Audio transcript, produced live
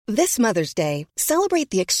This Mother's Day, celebrate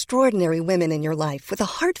the extraordinary women in your life with a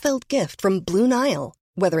heartfelt gift from Blue Nile.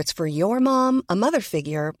 Whether it's for your mom, a mother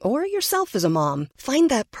figure, or yourself as a mom, find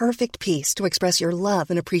that perfect piece to express your love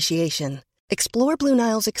and appreciation. Explore Blue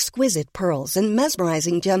Nile's exquisite pearls and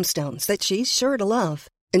mesmerizing gemstones that she's sure to love.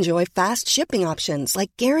 Enjoy fast shipping options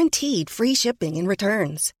like guaranteed free shipping and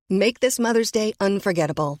returns. Make this Mother's Day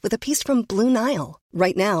unforgettable with a piece from Blue Nile.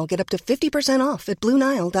 Right now, get up to 50% off at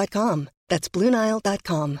BlueNile.com. That's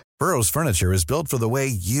BlueNile.com. Burrow's furniture is built for the way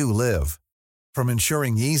you live. From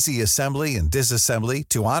ensuring easy assembly and disassembly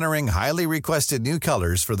to honoring highly requested new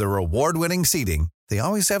colors for their award-winning seating, they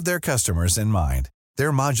always have their customers in mind.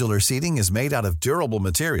 Their modular seating is made out of durable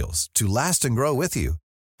materials to last and grow with you.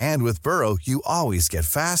 And with Burrow, you always get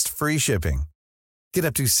fast, free shipping. Get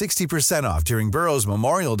up to 60% off during Burrow's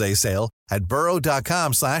Memorial Day sale at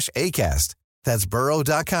burrow.com/ACAST. That's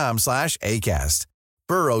burrow.com/ACAST.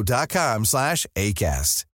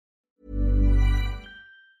 burrow.com/ACAST.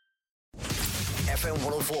 FM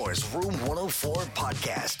 104's Room 104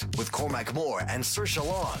 podcast with Cormac Moore and Saoirse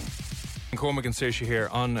Long. Cormac and Saoirse here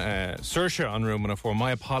on Saoirse on Room 104.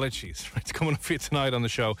 My apologies. It's coming up for you tonight on the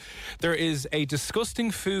show. There is a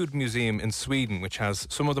disgusting food museum in Sweden which has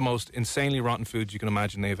some of the most insanely rotten foods you can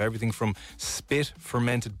imagine. They have everything from spit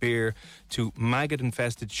fermented beer to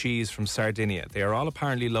maggot-infested cheese from Sardinia. They are all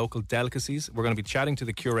apparently local delicacies. We're going to be chatting to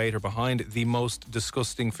the curator behind the most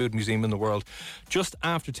disgusting food museum in the world just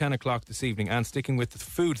after 10 o'clock this evening. And sticking with the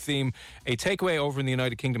food theme, a takeaway over in the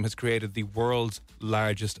United Kingdom has created the world's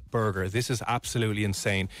largest burger. This is absolutely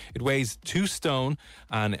insane. It weighs 2 stone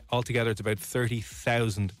and altogether it's about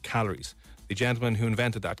 30,000 calories. The gentleman who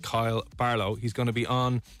invented that, Kyle Barlow, he's going to be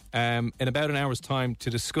on in about an hour's time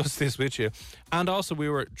to discuss this with you. And also we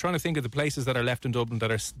were trying to think of the places that are left in Dublin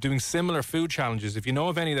that are doing similar food challenges. If you know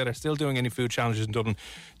of any that are still doing any food challenges in Dublin,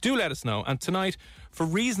 do let us know. And tonight, for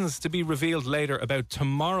reasons to be revealed later about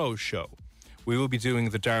tomorrow's show, we will be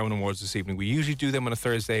doing the Darwin Awards this evening. We usually do them on a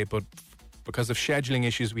Thursday, but because of scheduling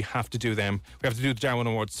issues, we have to do them. We have to do the Darwin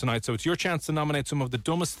Awards tonight. So it's your chance to nominate some of the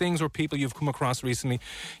dumbest things or people you've come across recently.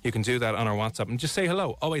 You can do that on our WhatsApp and just say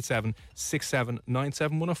hello. 087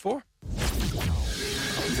 6797 104.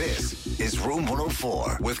 This is Room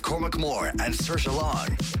 104 with Cormac Moore and Saoirse Long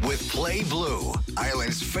with Play Blue,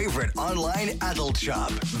 Ireland's favourite online adult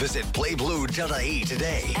shop. Visit playblue.ie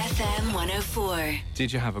today. FM 104.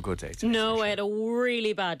 Did you have a good day today? No, I had a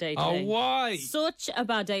really bad day today. Oh, why? Such a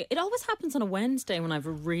bad day. It always happens on a Wednesday when I have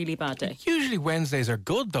a really bad day. Usually Wednesdays are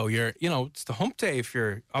good though. It's the hump day if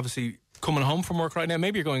you're obviously coming home from work right now.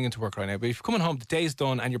 Maybe you're going into work right now, but if you're coming home, the day's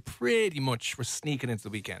done and we're sneaking into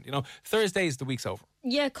the weekend. Thursdays, the week's over.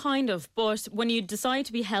 Yeah, kind of. But when you decide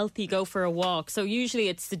to be healthy, go for a walk. So usually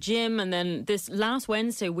it's the gym, and then this last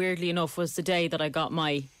Wednesday, weirdly enough, was the day that I got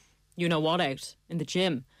my you-know-what out in the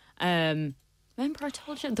gym. Remember I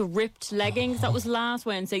told you the ripped leggings? That was last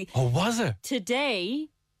Wednesday. Oh, was it? Today,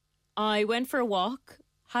 I went for a walk,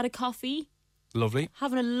 had a coffee. Lovely.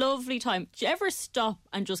 Having a lovely time. Do you ever stop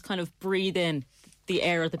and just kind of breathe in the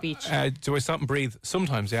air of the beach? Do I stop and breathe?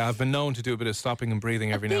 Sometimes, yeah. I've been known to do a bit of stopping and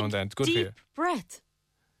breathing every now and then. It's good for you. Deep breath.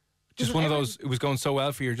 Just one of those, it was going so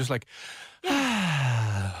well for you, you're just like,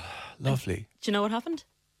 lovely. Do you know what happened?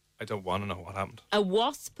 I don't want to know what happened. A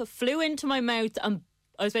wasp flew into my mouth and,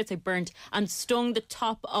 I was about to say burnt, and stung the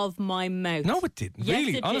top of my mouth. No, it didn't. Yes,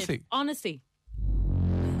 really? it Honestly? did. Honestly.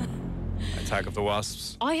 Attack of the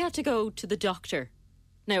wasps. I had to go to the doctor.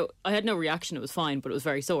 Now, I had no reaction, it was fine, but it was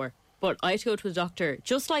very sore. But I had to go to the doctor,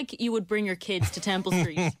 just like you would bring your kids to Temple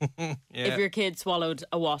Street if your kid swallowed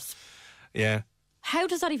a wasp. Yeah. How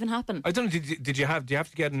does that even happen? I don't know, do you have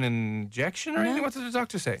to get an injection or anything? What did the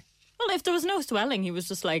doctor say? Well, if there was no swelling, he was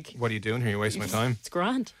just like... What are you doing here? You're wasting my time. It's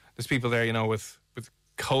grand. There's people there, with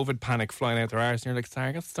COVID panic flying out their arse, and you're like, sorry,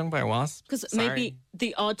 I got stung by a wasp. Because maybe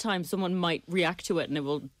the odd time someone might react to it and it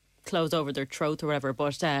will close over their throat or whatever,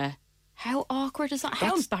 but how awkward is that?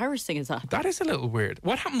 How embarrassing is that? That is a little weird.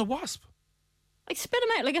 What happened to the wasp? I spit him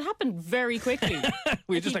out. It happened very quickly.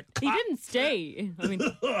 He didn't stay. I mean,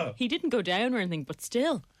 he didn't go down or anything, but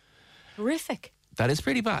still. Horrific. That is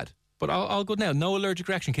pretty bad. But all good now. No allergic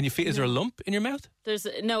reaction. Can you feel, is there a lump in your mouth?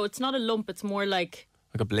 No, it's not a lump. It's more like...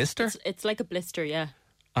 Like a blister? It's like a blister, yeah.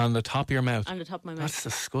 On the top of your mouth? On the top of my mouth. That's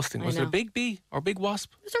disgusting. Was it a big bee or big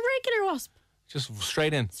wasp? It was a regular wasp. Just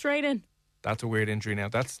straight in? Straight in. That's a weird injury now.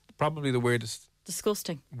 That's probably the weirdest...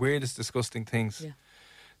 Disgusting. Weirdest, disgusting things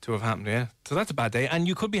to have happened, yeah. So that's a bad day. And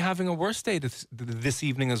you could be having a worse day this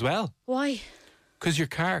evening as well. Why? Because your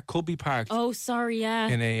car could be parked. Oh, sorry, yeah.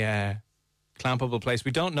 In a clampable place?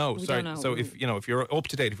 We don't know. We Sorry. don't know. So if you're up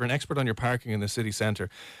to date, if you're an expert on your parking in the city centre,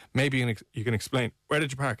 maybe you can explain. Where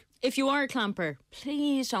did you park? If you are a clamper,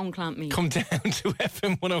 please don't clamp me. Come down to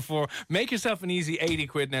FM 104. Make yourself an easy 80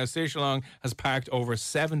 quid now. Saoirse Long has parked over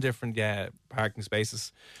 7 different parking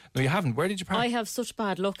spaces. No, you haven't. Where did you park? I have such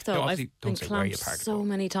bad luck, though. No, I've obviously, been don't say where you clamped parked, so though.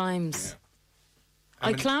 many times.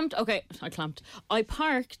 I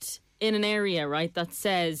parked in an area, right, that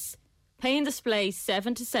says pay and display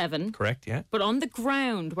 7 to 7. Correct, yeah. But on the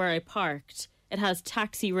ground where I parked, it has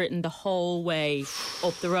taxi written the whole way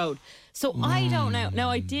up the road. So I don't know. Now,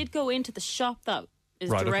 I did go into the shop that is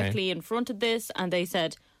Right, directly in front of this, and they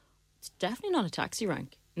said, it's definitely not a taxi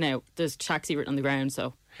rank. Now, there's taxi written on the ground,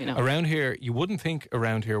 so, you know. Around here, you wouldn't think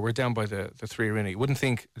around here, we're down by the Three Arena, you wouldn't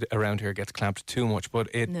think around here gets clamped too much, but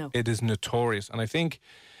it is notorious. And I think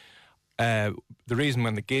the reason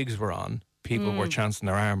when the gigs were on, people were chancing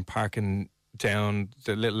their arm, parking down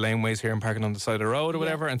the little laneways here and parking on the side of the road or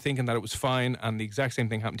whatever, and thinking that it was fine. And the exact same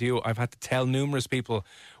thing happened to you. I've had to tell numerous people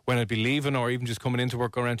when I'd be leaving or even just coming into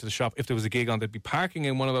work, going around to the shop, if there was a gig on, they'd be parking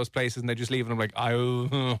in one of those places and they'd just leave, and I'm like,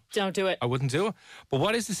 don't do it. I wouldn't do it. But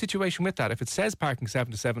what is the situation with that? If it says parking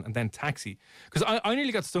 7 to 7 and then taxi, because I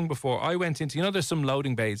nearly got stung before. I went into, there's some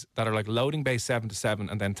loading bays that are like loading bay 7 to 7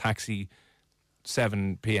 and then taxi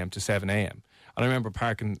 7 p.m. to 7 a.m. And I remember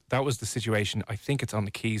parking, that was the situation. I think it's on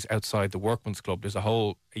the quays outside the Workman's Club. There's a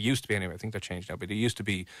whole, it used to be anyway, I think they're changed now, but it used to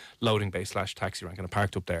be loading bay / taxi rank. And I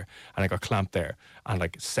parked up there and I got clamped there. And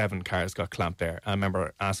like 7 cars got clamped there. I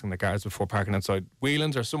remember asking the guards before parking outside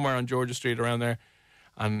Whelan's or somewhere on Georgia Street around there.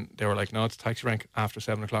 And they were like, no, it's taxi rank after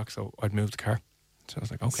 7 o'clock. So I'd moved the car. So I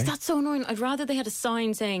was like, okay. That's so annoying. I'd rather they had a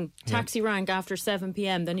sign saying taxi rank after 7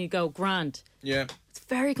 p.m. than you go grand. Yeah. It's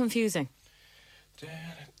very confusing.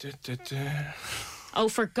 Oh,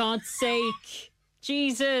 for God's sake.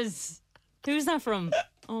 Jesus. Who's that from?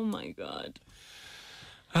 Oh, my God.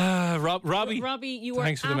 Robbie. Robbie, you were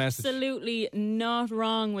Thanks for the message. absolutely not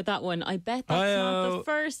wrong with that one. I bet that's not the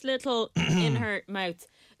first little in her mouth.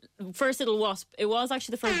 First little wasp. It was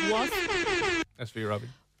actually the first wasp. That's for you, Robbie.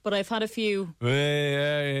 But I've had a few.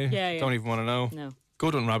 Yeah. Don't even want to know. No.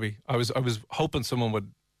 Good one, Robbie. I was hoping someone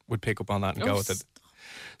would pick up on that and go with it.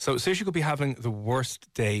 So Saoirse could be having the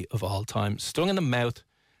worst day of all time, stung in the mouth,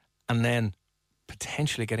 and then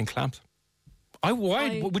potentially getting clamped.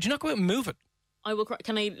 Would you not go out and move it? I will.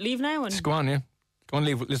 Can I leave now? Just go on, yeah. Go on,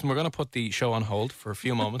 leave. Listen, we're going to put the show on hold for a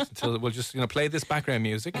few moments until we'll just play this background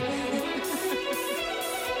music.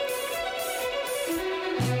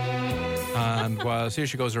 And while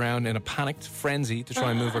Saoirse goes around in a panicked frenzy to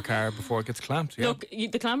try and move her car before it gets clamped. Yeah. Look,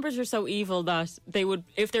 the clampers are so evil that they would,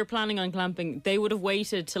 if they're planning on clamping, they would have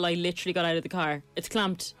waited till I literally got out of the car. It's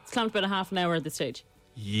clamped. It's clamped about a half an hour at this stage.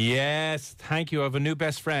 Yes, thank you. I have a new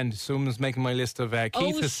best friend. Someone's making my list of.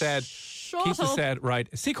 Keith has said. Keith has said, right.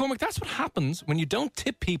 See, Cormac, that's what happens when you don't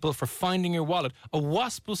tip people for finding your wallet. A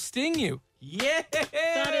wasp will sting you. Yeah,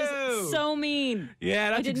 that is so mean. Yeah,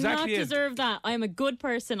 that's exactly it. I did not deserve that. I am a good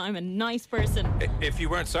person. I'm a nice person. If you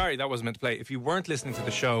weren't, sorry, that wasn't meant to play. If you weren't listening to the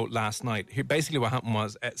show last night, basically what happened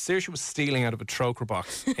was Saoirse was stealing out of a troker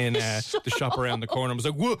box in the shop around the corner. I was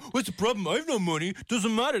like, what's the problem? I have no money.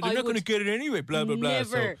 Doesn't matter. They're not going to get it anyway. Blah blah blah.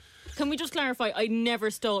 Never. Can we just clarify? I never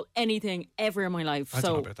stole anything ever in my life.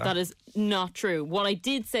 So that is not true. What I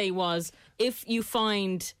did say was, if you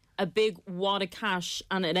find a big wad of cash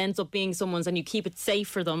and it ends up being someone's and you keep it safe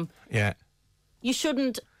for them, you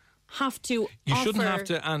shouldn't have to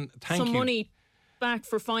and thank you. Money back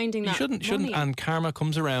for finding that. You shouldn't, money. And karma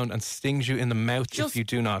comes around and stings you in the mouth if you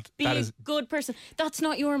do not. Be a good person. That's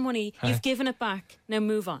not your money. You've given it back. Now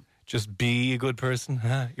move on. Just be a good person.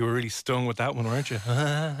 You were really stung with that one, weren't you?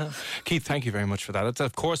 Keith, thank you very much for that. That's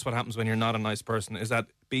of course what happens when you're not a nice person, is that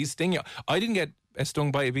bees sting you. I didn't get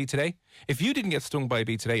stung by a bee today. If you didn't get stung by a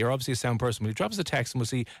bee today, you're obviously a sound person. Will you drop us a text and we'll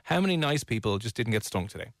see how many nice people just didn't get stung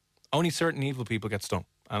today? Only certain evil people get stung.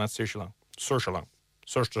 And that's Saoirse Long. Saoirse Long.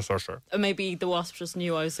 Saoirse. Maybe the wasp just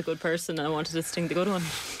knew I was a good person and I wanted to sting the good one.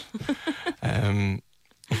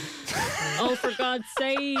 Oh, for God's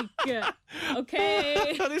sake.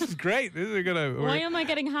 Okay. This is great. Why am I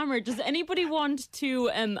getting hammered? Does anybody want to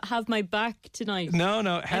have my back tonight?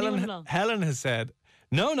 No. Helen has said,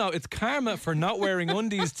 no, it's karma for not wearing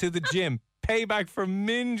undies to the gym. Payback for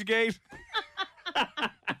Mingegate.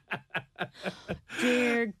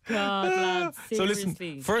 Dear God, lads. Seriously. So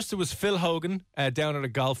listen, first it was Phil Hogan down at a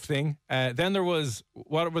golf thing. Then there was,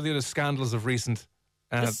 what were the other scandals of recent?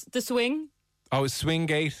 The swing. Oh, it's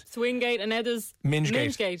Swinggate, and now there's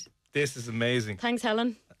Mingegate. This is amazing. Thanks,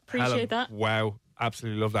 Helen. Appreciate that. Wow.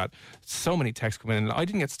 absolutely love that. So many texts come in. I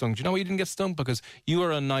didn't get stung. Do you know why you didn't get stung? Because you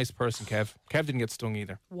are a nice person, Kev. Kev didn't get stung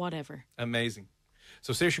either. Whatever. Amazing.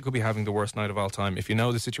 So Saoirse could be having the worst night of all time. If you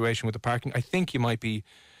know the situation with the parking, I think you might be...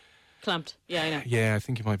 Clamped. Yeah, I know. Yeah, I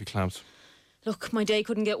think you might be clamped. Look, my day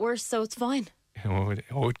couldn't get worse, so it's fine. Oh,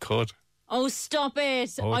 it could. Oh, stop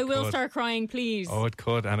it. Oh, it I will could. start crying, please. Oh, it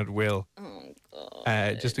could, and it will. Oh,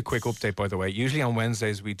 God. Just a quick update, by the way. Usually on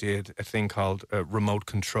Wednesdays we did a thing called remote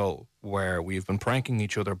control, where we've been pranking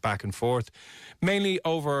each other back and forth, mainly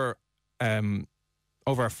over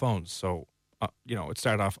our phones. So, it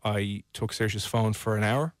started off, I took Saoirse's phone for an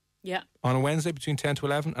hour Yeah. on a Wednesday between 10 to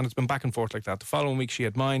 11, and it's been back and forth like that. The following week she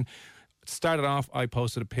had mine. It started off, I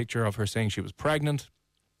posted a picture of her saying she was pregnant.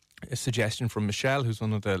 A suggestion from Michelle, who's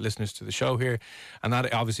one of the listeners to the show here, and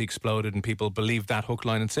that obviously exploded and people believed that hook,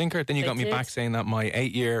 line and sinker. Then you They got me did. back saying that my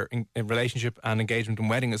 8-year relationship and engagement and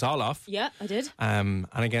wedding is all off. Yeah, I did. And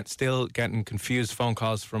again, still getting confused phone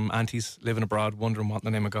calls from aunties living abroad, wondering what in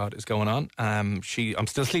the name of God is going on. I'm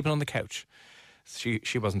still sleeping on the couch.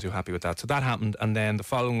 She wasn't too happy with that. So that happened, and then the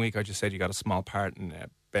following week I just said you got a small part in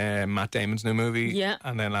Matt Damon's new movie. Yeah.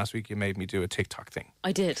 And then last week you made me do a TikTok thing.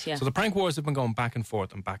 I did, yeah. So the prank wars have been going back and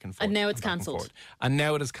forth and back and forth. And now it's back and cancelled. forth. And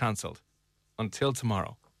now it is cancelled until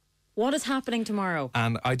tomorrow. What is happening tomorrow?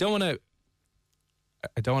 And I don't want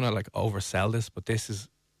to like oversell this, but this is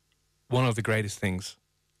one of the greatest things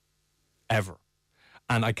ever.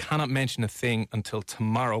 And I cannot mention a thing until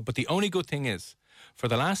tomorrow. But the only good thing is, for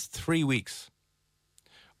the last 3 weeks,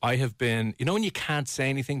 I have been, when you can't say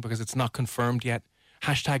anything because it's not confirmed yet,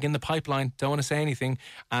 hashtag in the pipeline, don't want to say anything.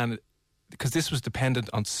 And because this was dependent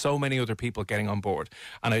on so many other people getting on board.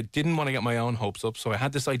 And I didn't want to get my own hopes up. So I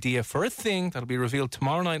had this idea for a thing that'll be revealed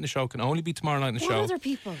tomorrow night in the show, can only be tomorrow night in the What show. other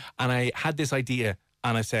people? And I had this idea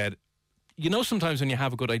and I said, sometimes when you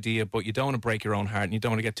have a good idea, but you don't want to break your own heart and you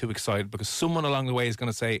don't want to get too excited because someone along the way is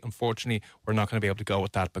going to say, unfortunately, we're not going to be able to go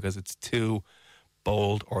with that because it's too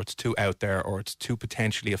bold or it's too out there or it's too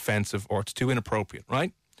potentially offensive or it's too inappropriate,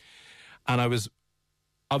 right? And I was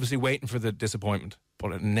obviously waiting for the disappointment,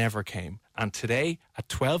 but it never came. And today at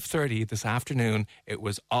 12:30 this afternoon, it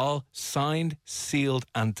was all signed, sealed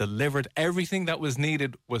and delivered. Everything that was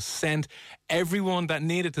needed was sent. Everyone that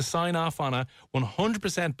needed to sign off on it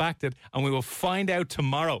 100% backed it, and we will find out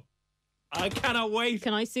tomorrow. I cannot wait.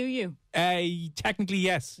 Can I sue you? Technically,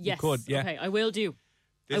 yes. Yes. You could, yeah. Okay, I will do.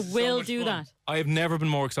 This I is will so much do fun. that. I have never been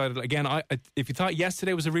more excited. Again, if you thought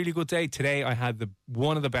yesterday was a really good day, today I had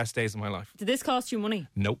one of the best days of my life. Did this cost you money?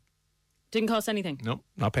 Nope. Didn't cost anything? Nope,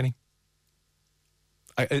 not a penny.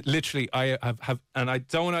 I have, and I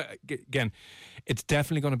don't want to, again, it's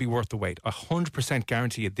definitely going to be worth the wait. 100%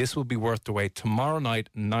 guarantee you this will be worth the wait tomorrow night,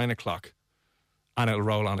 9 o'clock. And it'll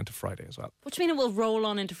roll on into Friday as well. What do you mean it will roll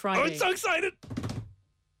on into Friday? Oh, I'm so excited.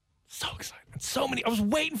 So excited. And so many. I was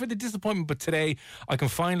waiting for the disappointment, but today I can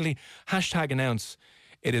finally #announce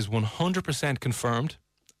it is 100% confirmed.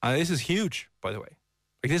 And this is huge, by the way.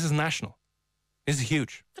 Like, this is national. This is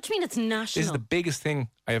huge. What do you mean it's national? This is the biggest thing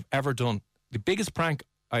I have ever done. The biggest prank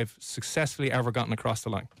I've successfully ever gotten across the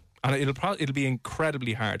line. And it'll be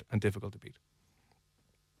incredibly hard and difficult to beat.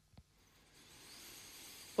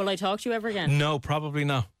 Will I talk to you ever again? No, probably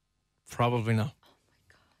not. Probably not. Oh my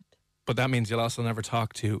God. But that means you'll also never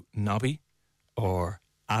talk to Nobby or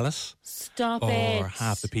Alice Stop or it.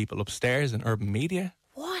 half the people upstairs in Urban Media.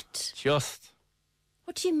 What? Just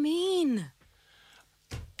What do you mean?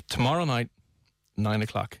 tomorrow night, 9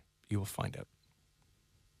 o'clock, you will find out.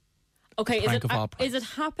 Okay, Prank of all is pranks. it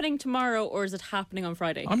happening tomorrow or is it happening on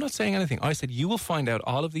Friday? I'm not saying anything. I said you will find out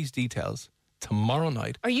all of these details tomorrow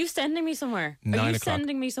night, Are you sending me somewhere? 9 Are you o'clock.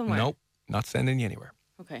 sending me somewhere? Nope, not sending you anywhere.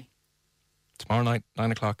 Okay. Tomorrow night,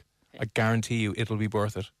 9 o'clock. Okay. I guarantee you it'll be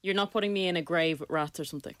worth it. You're not putting me in a grave with rats or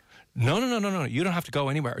something. No. You don't have to go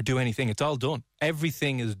anywhere or do anything. It's all done.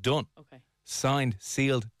 Everything is done. Okay. Signed,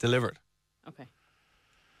 sealed, delivered. Okay.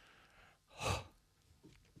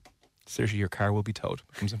 Seriously, your car will be towed.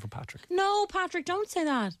 It comes in from Patrick. No, Patrick, don't say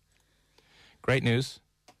that. Great news.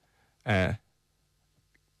 Is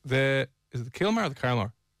it the Kilmar or the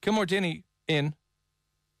Carmar? Kilmardini Inn.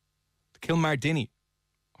 The Kilmardini.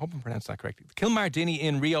 I hope I'm pronouncing that correctly. The Kilmardini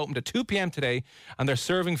Inn reopened at 2 p.m. today, and they're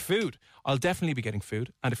serving food. I'll definitely be getting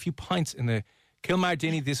food and a few pints in the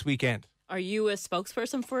Kilmardini this weekend. Are you a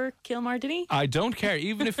spokesperson for Kilmardini? I don't care.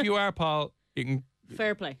 Even if you are, Paul, you can.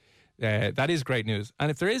 Fair play. That is great news. And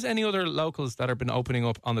if there is any other locals that have been opening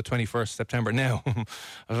up on the 21st September, now,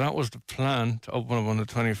 that was the plan to open up on the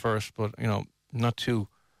 21st, but, not too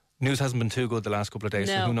News hasn't been too good the last couple of days,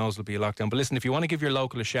 so No. who knows, there'll be a lockdown. But listen, if you want to give your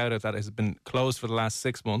local a shout out that has been closed for the last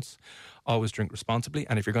 6 months, always drink responsibly.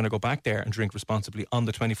 And if you're going to go back there and drink responsibly on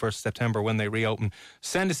the 21st September when they reopen,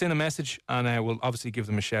 send us in a message and we'll obviously give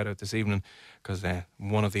them a shout out this evening, because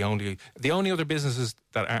one of the only other businesses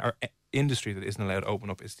that are industry that isn't allowed to open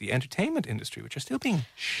up is the entertainment industry, which are still being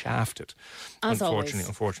shafted. As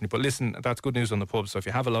unfortunately. But listen, that's good news on the pub. So if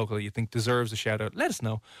you have a local you think deserves a shout out, let us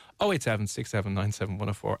know. 087 6797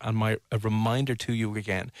 104. And a reminder to you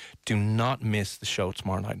again, do not miss the show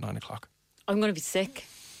tomorrow night, 9 o'clock. I'm going to be sick.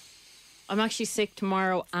 I'm actually sick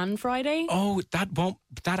tomorrow and Friday. Oh, that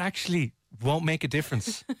actually won't make a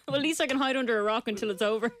difference. Well, at least I can hide under a rock until it's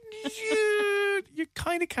over. You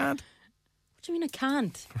kind of can't. What do you mean I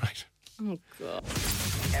can't? Right. Oh, God.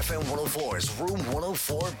 FM 104's Room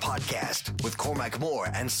 104 podcast with Cormac Moore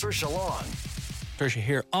and Saoirse Long. Saoirse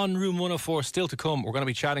here on Room 104. Still to come, we're going to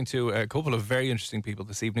be chatting to a couple of very interesting people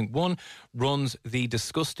this evening. One runs the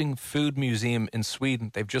Disgusting Food Museum in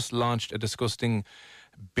Sweden. They've just launched a disgusting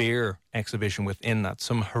beer exhibition within that.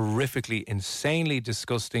 Some horrifically, insanely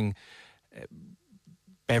disgusting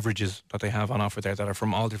beverages that they have on offer there that are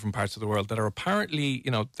from all different parts of the world that are apparently,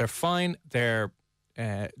 they're fine. They're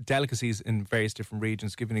delicacies in various different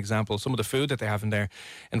regions. Give you an example. Some of the food that they have in there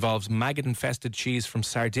involves maggot-infested cheese from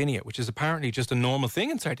Sardinia, which is apparently just a normal thing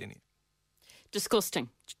in Sardinia. Disgusting.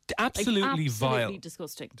 Absolutely vile.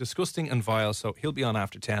 Disgusting. Disgusting and vile. So he'll be on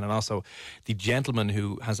after 10. And also the gentleman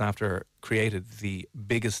who has after created the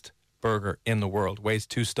biggest burger in the world, weighs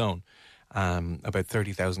 2 stone. About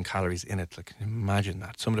 30,000 calories in it. Like, imagine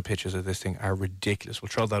that. Some of the pictures of this thing are ridiculous. We'll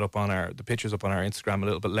throw that up on the pictures up on our Instagram a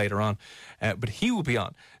little bit later on. But he will be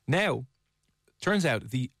on. Now, turns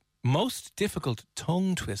out the most difficult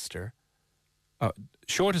tongue twister,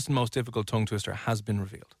 shortest and most difficult tongue twister has been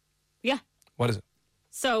revealed. Yeah. What is it?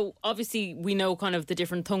 So, obviously, we know kind of the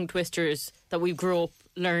different tongue twisters that we grew up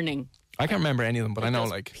learning. I can't remember any of them, but I know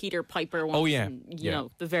those like Peter Piper ones. Oh, yeah. And, you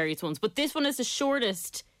know, the various ones. But this one is the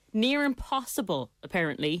shortest, near impossible,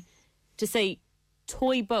 apparently, to say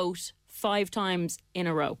toy boat 5 times in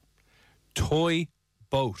a row. Toy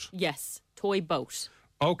boat. Yes, toy boat.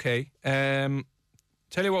 Okay. Tell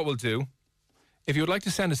you what we'll do. If you would like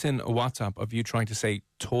to send us in a WhatsApp of you trying to say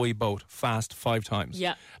toy boat fast 5 times,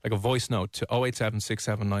 Yeah. like a voice note to 087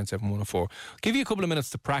 6797 104, give you a couple of minutes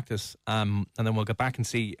to practice, and then we'll get back and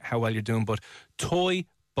see how well you're doing. But toy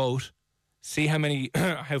boat, see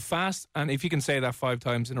how fast, and if you can say that 5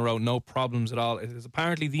 times in a row, no problems at all. It is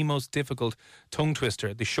apparently the most difficult tongue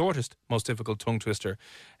twister, the shortest, most difficult tongue twister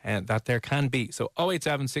that there can be. So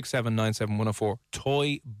 087 6797 104,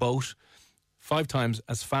 toy boat. 5 times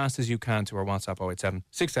as fast as you can to our WhatsApp 087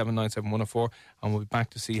 6797 104, and we'll be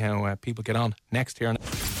back to see how people get on next here.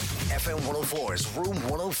 FM 104's Room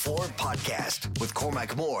 104 podcast with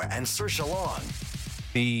Cormac Moore and Saoirse Long.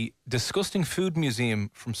 The Disgusting Food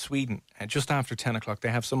Museum from Sweden, just after 10 o'clock, they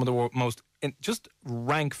have some of the most just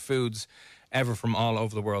rank foods ever from all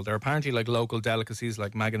over the world. They're apparently like local delicacies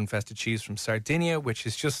like maggot-infested cheese from Sardinia, which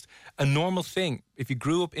is just a normal thing. If you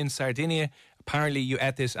grew up in Sardinia, apparently you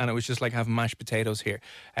ate this and it was just like having mashed potatoes here.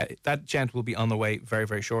 That gent will be on the way very,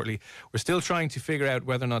 very shortly. We're still trying to figure out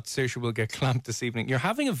whether or not Saoirse will get clamped this evening. You're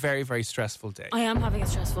having a very, very stressful day. I am having a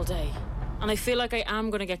stressful day. And I feel like I am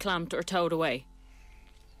going to get clamped or towed away.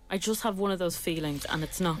 I just have one of those feelings and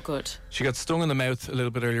it's not good. She got stung in the mouth a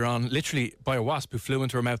little bit earlier on, literally by a wasp who flew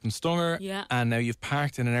into her mouth and stung her. Yeah. And now you've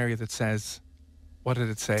parked in an area that says, what did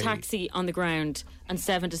it say? Taxi on the ground and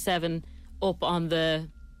 7 to 7 up on the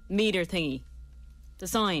meter thingy. The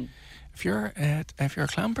sign. If you're a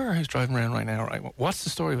clamper who's driving around right now, right, what's the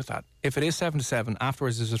story with that? If it is 7 to 7,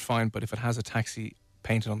 afterwards is it fine, but if it has a taxi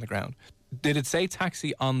painted on the ground. Did it say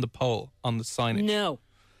taxi on the pole, on the signage? No.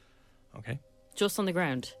 Okay. Just on the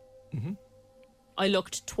ground. Mm-hmm. I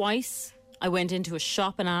looked twice. I went into a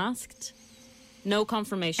shop and asked. No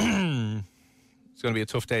confirmation. It's going to be a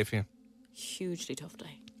tough day for you. Hugely tough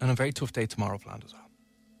day. And a very tough day tomorrow planned as well.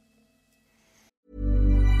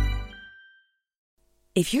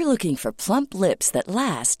 If you're looking for plump lips that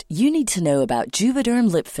last, you need to know about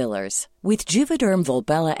Juvederm lip fillers. With Juvederm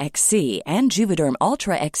Volbella XC and Juvederm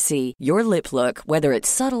Ultra XC, your lip look, whether it's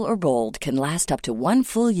subtle or bold, can last up to 1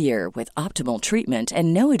 full year with optimal treatment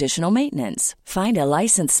and no additional maintenance. Find a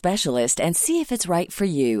licensed specialist and see if it's right for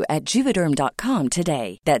you at Juvederm.com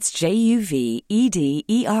today. That's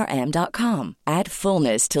JUVEDERM.com. Add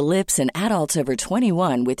fullness to lips in adults over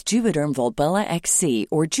 21 with Juvederm Volbella XC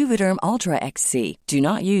or Juvederm Ultra XC. Do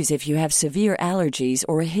not use if you have severe allergies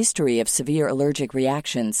or a history of severe allergic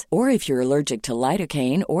reactions, or if you're allergic to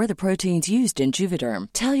lidocaine or the proteins used in Juvederm.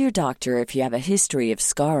 Tell your doctor if you have a history of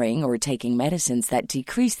scarring or taking medicines that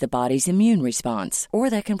decrease the body's immune response or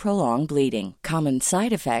that can prolong bleeding. Common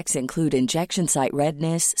side effects include injection site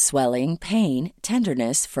redness, swelling, pain,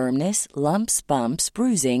 tenderness, firmness, lumps, bumps,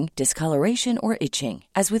 bruising, discoloration, or itching.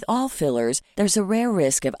 As with all fillers, there's a rare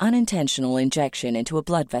risk of unintentional injection into a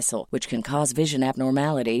blood vessel, which can cause vision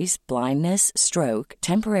abnormalities, blindness, stroke,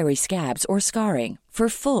 temporary scabs, or scarring. For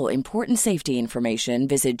full, important safety information,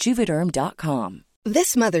 visit Juvederm.com.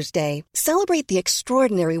 This Mother's Day, celebrate the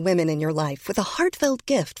extraordinary women in your life with a heartfelt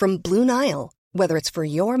gift from Blue Nile. Whether it's for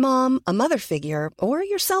your mom, a mother figure, or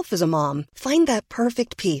yourself as a mom, find that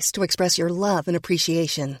perfect piece to express your love and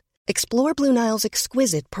appreciation. Explore Blue Nile's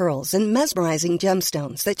exquisite pearls and mesmerizing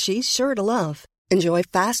gemstones that she's sure to love. Enjoy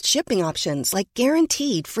fast shipping options like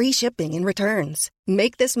guaranteed free shipping and returns.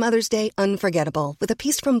 Make this Mother's Day unforgettable with a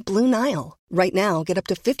piece from Blue Nile. Right now, get up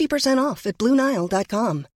to 50% off at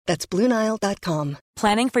BlueNile.com. That's BlueNile.com.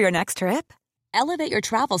 Planning for your next trip? Elevate your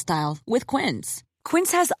travel style with Quince.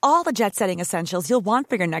 Quince has all the jet-setting essentials you'll want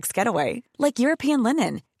for your next getaway, like European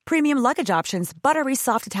linen, premium luggage options, buttery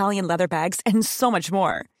soft Italian leather bags, and so much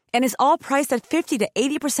more. And is all priced at 50 to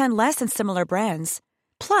 80% less than similar brands.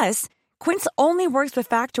 Plus, Quince only works with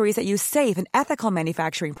factories that use safe and ethical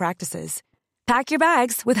manufacturing practices. Pack your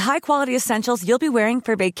bags with high-quality essentials you'll be wearing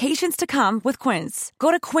for vacations to come with Quince.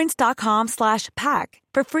 Go to quince.com/pack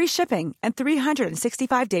for free shipping and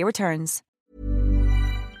 365-day returns.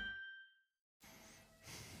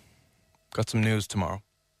 Got some news tomorrow.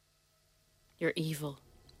 You're evil.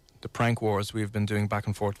 The prank wars we've been doing back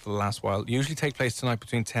and forth for the last while usually take place tonight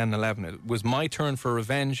between 10 and 11. It was my turn for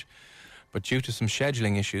revenge, but due to some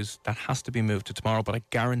scheduling issues, that has to be moved to tomorrow. But I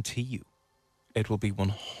guarantee you, it will be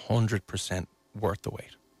 100% worth the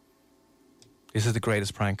wait. This is the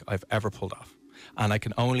greatest prank I've ever pulled off. And I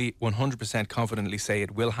can only 100% confidently say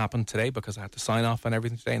it will happen today because I had to sign off on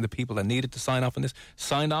everything today. And the people that needed to sign off on this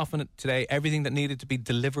signed off on it today. Everything that needed to be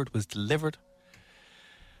delivered was delivered.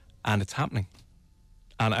 And it's happening.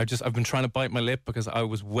 And I've been trying to bite my lip because I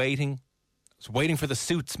was waiting for the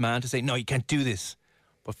suits, man, to say, no, you can't do this.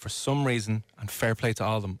 But for some reason, and fair play to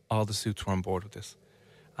all of them, all the suits were on board with this.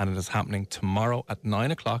 And it is happening tomorrow at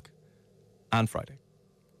 9 o'clock and Friday.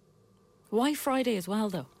 Why Friday as well,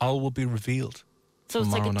 though? All will be revealed. So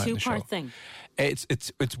it's like a tomorrow night in the two-part show. thing.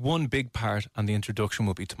 It's one big part, and the introduction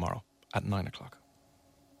will be tomorrow at 9 o'clock.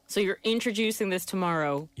 So you're introducing this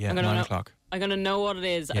tomorrow. Yeah, 9 o'clock. I'm going to know what it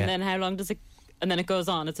is, Yeah. and then how long does it... And then it goes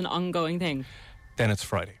on. It's an ongoing thing. Then it's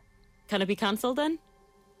Friday. Can it be cancelled then?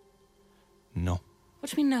 No. What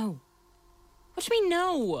do you mean no? What do you mean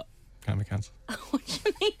no? Can't be cancelled. What do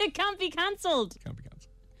you mean it can't be cancelled? Can't be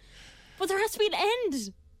cancelled. But there has to be an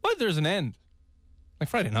end. Well, there's an end. Like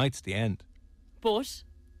Friday night's the end. But That's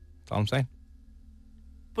all I'm saying.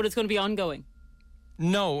 it's going to be ongoing.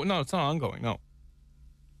 No, it's not ongoing, no.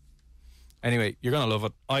 Anyway, you're going to love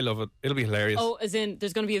it. I love it. It'll be hilarious. Oh, as in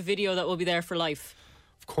there's going to be a video that will be there for life.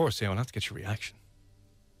 Of course, yeah, we'll have to get your reaction.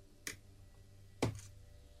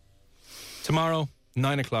 Tomorrow,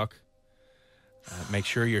 9 o'clock. Make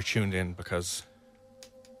sure you're tuned in because...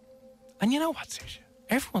 And you know what, Saoirse?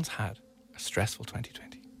 Everyone's had a stressful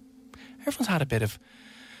 2020. Everyone's had a bit of...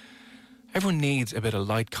 Everyone needs a bit of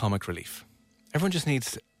light comic relief. Everyone just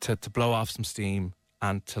needs to blow off some steam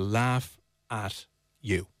and to laugh at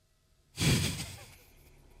you.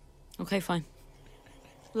 Okay, fine.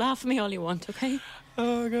 Laugh at me all you want, okay?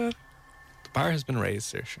 Oh, God. The bar has been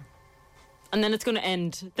raised, Saoirse. And then it's going to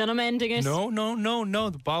end. Then I'm ending it. No.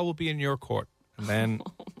 The ball will be in your court. And then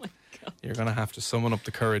Oh, my God. you're going to have to summon up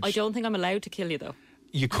the courage. I don't think I'm allowed to kill you, though.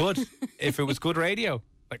 You could, if it was good radio.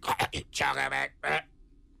 Like,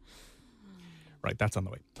 right, that's on the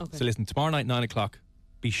way. Okay. So listen, tomorrow night, 9 o'clock,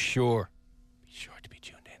 be sure to be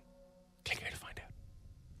tuned in. Click here to find out.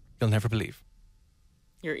 You'll never believe.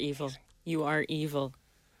 You're evil. You are evil.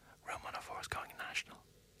 Room 104 is going national.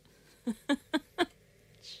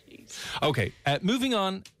 Okay, moving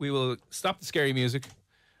on. We will stop the scary music.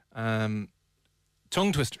 Tongue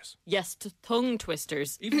twisters. Yes, tongue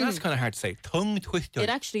twisters. Even that's kind of hard to say. Tongue twister. It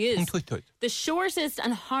actually is. Tongue twister. The shortest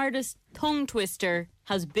and hardest tongue twister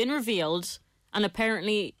has been revealed, and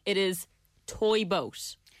apparently it is toy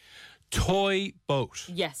boat. Toy boat.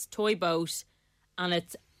 Yes, toy boat, and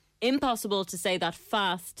it's impossible to say that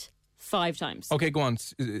fast 5 times. Okay, go on.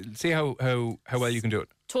 See how well you can do it.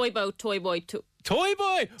 Toy boat, toy boy, Toy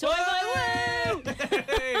boy! Toy boy, woo!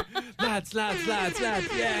 Hey! Lads,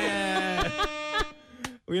 yeah!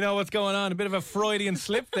 We know what's going on. A bit of a Freudian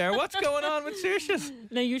slip there. What's going on with Saoirse?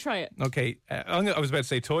 No, you try it. Okay, I was about to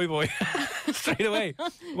say toy boy straight away.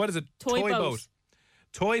 What is it? Toy boat.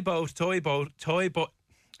 toy boat, toy boat, toy boat.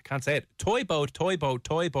 I can't say it. Toy boat, toy boat,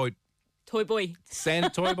 toy boat. Toy boy.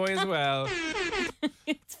 Send toy boy as well.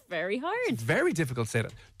 It's very hard. It's very difficult to say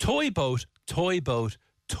that. Toy boat, toy boat,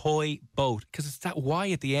 toy boat. Because it's that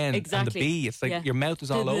Y at the end and the Exactly. B. It's like your mouth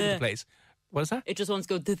is all over the place. What is that? It just wants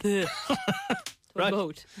to go toy Right.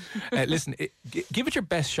 boat. Listen, give it your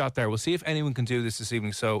best shot there. We'll see if anyone can do this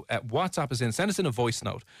evening. So WhatsApp is in. Send us in a voice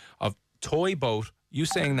note of toy boat. You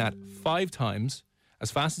saying that 5 times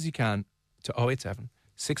as fast as you can to 087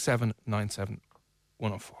 6797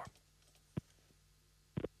 104.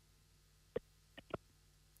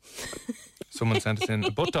 Someone sent us in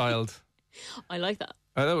a butt dialed. I like that.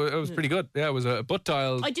 That was pretty good. Yeah, it was a butt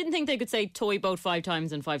dialed. I didn't think they could say toy boat 5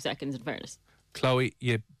 times in 5 seconds, in fairness. Chloe,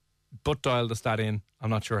 you butt dialed us that in. I'm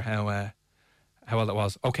not sure how well that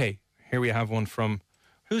was. Okay, here we have one from,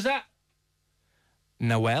 who's that?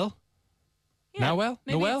 Noel? Yeah, Noel?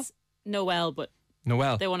 maybe Noel? it's Noel, but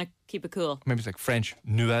Noel. they want to keep it cool. Maybe it's like French.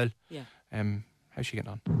 Noel. Yeah. How's she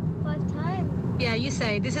getting on? Yeah, you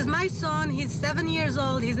say, this is my son, he's 7 years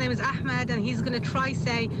old, his name is Ahmed, and he's going to try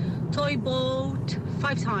say toy boat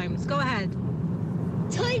 5 times. Go ahead.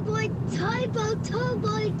 Toy boy, toy boat, toy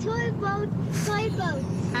boy, toy boat, toy boat.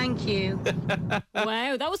 Thank you.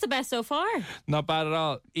 Wow, that was the best so far. Not bad at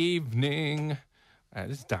all. Evening.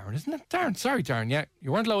 This is Darren, isn't it? Darren, sorry, Darren. Yeah,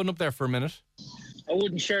 you weren't loading up there for a minute. I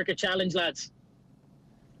wouldn't shirk a challenge, lads.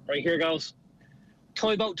 Right, here goes.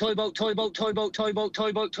 Toy boat, toy boat, toy boat, toy boat, toy boat,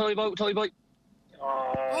 toy boat, toy boat, toy boat.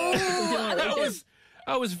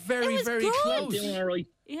 That was very, very good. close. Doing all right.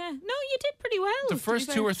 Yeah, no, you did pretty well. The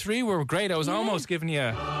first 2 or 3 were great. I was almost giving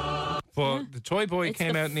you, but the toy boy It's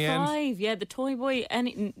came the out in the end. 5, yeah, the toy boy.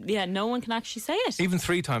 No one can actually say it. Even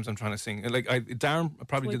 3 times I'm trying to sing. Like Darren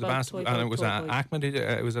probably Toy did the boat, best, toy and boat, it was toy boat.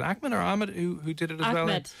 Ahmed. Was it Ahmed or Ahmed who did it as well?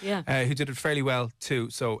 Ahmed, yeah. Who did it fairly well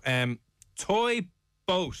too. So, toy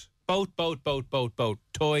boat, boat, boat, boat, boat, boat,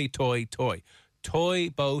 toy, toy, toy, toy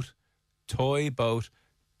boat, toy boat,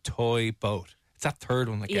 toy boat. It's that third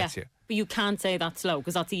one that gets you. But you can't say that slow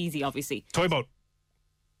because that's easy, obviously. Toy boat.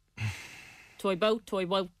 Toy boat, toy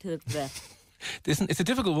boat. Listen, it's a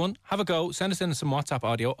difficult one. Have a go. Send us in some WhatsApp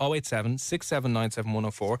audio, 087 6797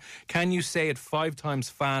 104. Can you say it 5 times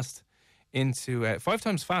fast 5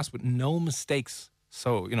 times fast with no mistakes?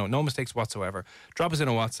 So, no mistakes whatsoever. Drop us in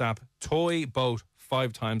a WhatsApp, toy boat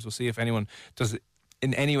 5 times. We'll see if anyone does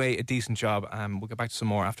in any way a decent job. We'll get back to some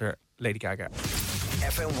more after Lady Gaga.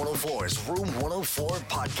 FM 104's Room 104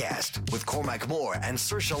 podcast with Cormac Moore and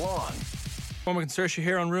Saoirse Long. Cormac and Saoirse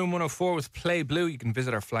here on Room 104 with Play Blue. You can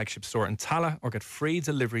visit our flagship store in Tala or get free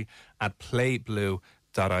delivery at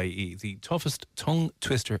playblue.ie. The toughest tongue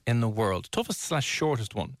twister in the world,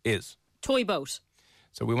 toughest/shortest one is Toy boat.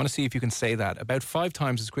 So we want to see if you can say that about 5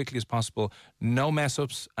 times as quickly as possible. No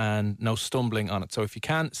mess-ups and no stumbling on it. So if you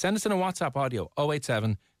can, send us in a WhatsApp audio,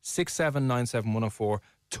 087 6797 104,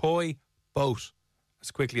 toy boat, as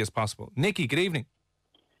quickly as possible. Nikki, good evening.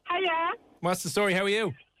 Hiya. What's the story? How are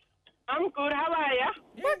you? I'm good. How are you?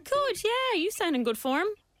 We're good, yeah. You sound in good form.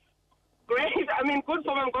 Great. I'm in good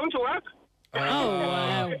form. I'm going to work. Oh,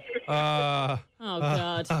 wow. Oh,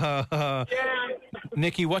 God. Yeah.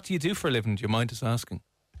 Nikki, what do you do for a living? Do you mind us asking?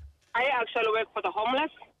 I actually work for the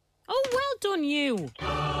homeless. Oh, well done, you.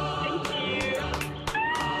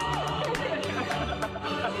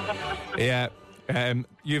 Yeah.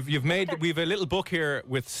 You've made, we've a little book here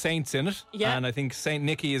with saints in it. Yeah. And I think Saint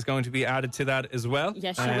Nikki is going to be added to that as well.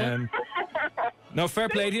 Yes, she will. No, fair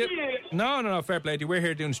play to you. No, fair play to you. We're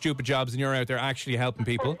here doing stupid jobs and you're out there actually helping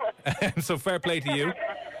people. So fair play to you.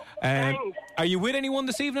 Are you with anyone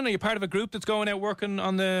this evening? Are you part of a group that's going out working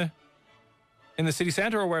in the city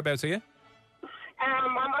centre, or whereabouts are you?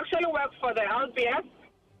 I'm actually work for the LBS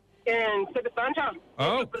in City Centre.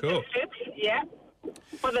 Oh, cool. Yeah.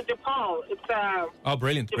 For the depot. It's Oh,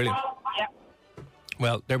 brilliant. yeah.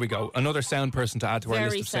 Well, there we go. Another sound person to add to our Very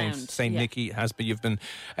list of saints. sound, Saint yeah. Nikki has been. You've been.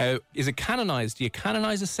 Is it canonised? Do you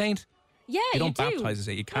canonise a saint? Yeah, You don't do. baptise a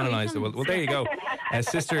saint. You canonise it. Well, there you go.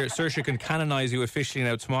 Sister Saoirse can canonise you officially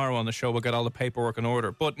now tomorrow on the show. We'll get all the paperwork in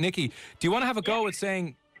order. But Nikki, do you want to have a go at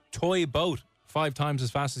saying toy boat 5 times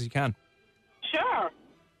as fast as you can? Sure.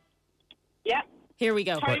 Yeah. Here we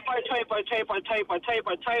go. Toy boy, toy boy, toy boy, toy boy, toy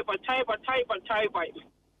boy, toy boy, toy boy, toy boy, toy boy.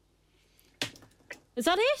 Is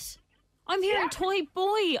that it? I'm hearing toy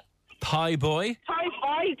boy. Toy boy? Toy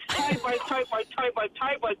boy, toy boy, toy boy, toy boy,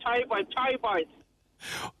 toy boy, toy boy, toy boy.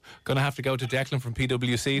 Gonna have to go to Declan from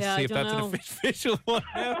PwC Yeah, to see I if that's don't an know. official one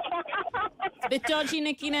now. It's a bit dodgy,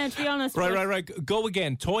 Nikki, now, to be honest. but- Right. Go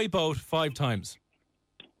again. Toy boat 5 times.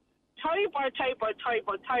 Toy boy, toy boy, toy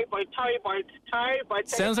boy, toy boy, toy boy, toy boy.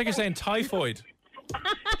 Sounds like you're saying typhoid.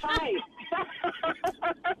 Toy.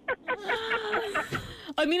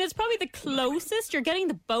 I mean, it's probably the closest. You're getting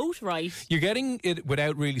the boat right. You're getting it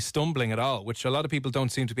without really stumbling at all, which a lot of people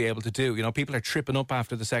don't seem to be able to do. You know, people are tripping up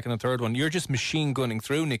after the second and third one. You're just machine gunning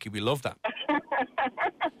through, Nikki. We love that.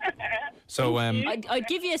 So, I'd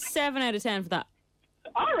give you a 7 out of 10 for that.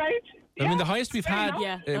 All right. I mean, the highest we've had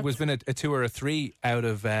enough. it was been a 2 or a 3 out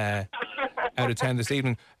of 10 this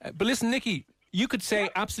evening. But listen, Nikki, you could say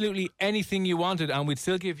absolutely anything you wanted, and we'd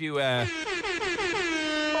still give you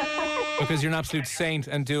because you're an absolute saint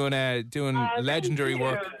and doing legendary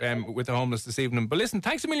work with the homeless this evening. But listen,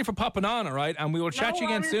 thanks a million for popping on, all right? And we will chat to you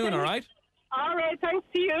again soon, all right? All right, thanks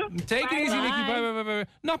to you. Take it easy, Bye. Nikki. Bye.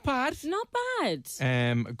 Not bad. Not bad.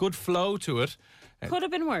 A good flow to it. Could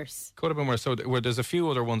have been worse. Could have been worse. So there's a few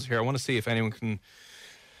other ones here. I want to see if anyone can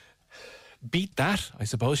beat that, I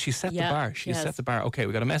suppose. She set the bar. She set the bar. Okay,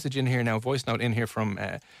 we got a message in here now, voice note in here from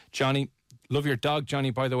Johnny. Love your dog,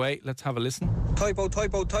 Johnny, by the way. Let's have a listen. Typo. Ooh,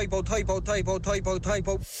 Johnny,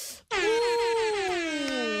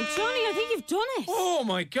 I think you've done it. Oh,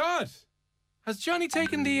 my God. Has Johnny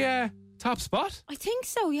taken the top spot? I think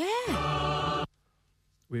so, yeah.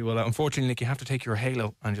 We will, unfortunately, Nick, you have to take your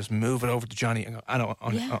halo and just move it over to Johnny. And go, I know,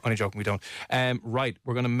 only joking, we don't. Right,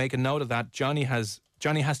 we're going to make a note of that. Johnny has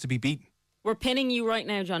to be beaten. We're pinning you right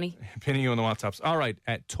now, Johnny. Pinning you on the WhatsApps. All right,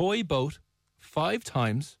 toy boat 5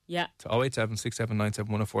 times. Yeah. To 087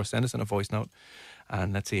 6797 104. Send us in a voice note.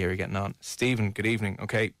 And let's see how you're getting on. Stephen, good evening.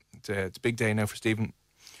 Okay, it's a big day now for Stephen.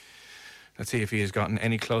 Let's see if he has gotten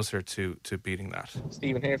any closer to beating that.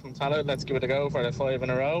 Stephen here from Tallow. Let's give it a go for the 5 in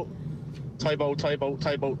a row. Tie boat.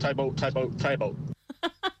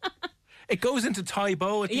 It goes into tie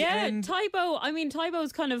bow at the end. Yeah, tie bow. I mean, tie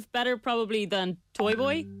bow's kind of better probably than toy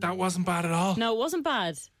boy. That wasn't bad at all. No, it wasn't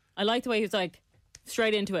bad. I like the way he was like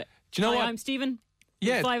straight into it. Do you know Hi, what? I'm Stephen.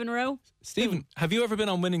 Yeah. 5 in a row. Stephen, have you ever been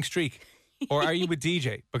on Winning Streak? Or are you with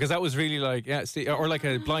DJ? Because that was really like, or like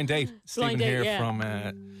a blind date. Stephen here from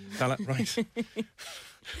Talent. Right.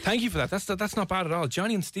 Thank you for that. That's not bad at all.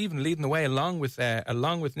 Johnny and Stephen leading the way along with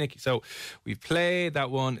Nikki. So we've played that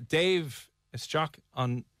one. Dave is shock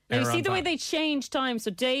on. Now you see the way they change time. So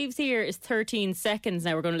Dave's here is 13 seconds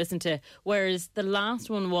now we're going to listen to, whereas the last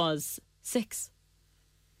one was 6.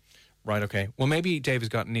 Right, okay. Well, maybe Dave has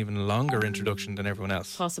got an even longer introduction than everyone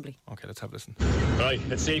else. Possibly. Okay, let's have a listen. Right,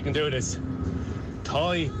 let's see if you can do this.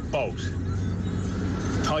 Tie boat.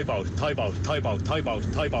 Tie boat.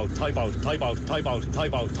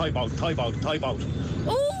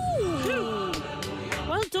 Ooh!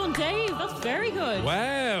 Well done, Dave. That's very good.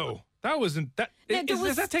 Wow. That wasn't...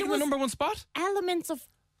 Is that taking the number 1 spot? Elements of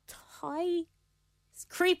tie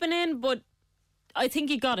creeping in, but I think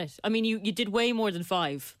you got it. I mean, you did way more than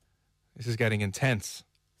 5. This is getting intense.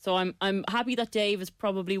 So I'm happy that Dave is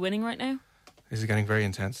probably winning right now. This is getting very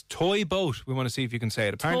intense. Toy boat. We want to see if you can say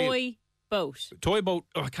it. Apparently, Toy boat.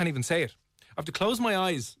 Oh, I can't even say it. I have to close my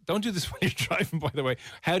eyes. Don't do this when you're driving, by the way.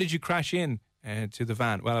 How did you crash in to the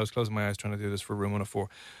van? Well, I was closing my eyes trying to do this for room 104.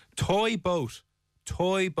 Toy boat.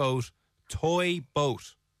 Toy boat. Toy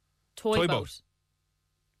boat. Toy boat.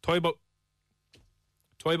 Toy boat.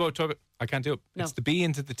 Toy boat. Toy boat. I can't do it. No. It's the B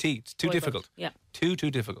into the T. It's too difficult. Yeah. Too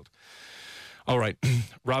difficult. All right.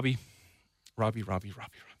 Robbie.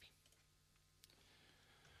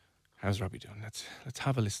 How's Robbie doing? Let's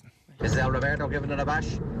have a listen. This is El Roberto giving it a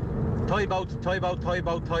bash. Toy boat.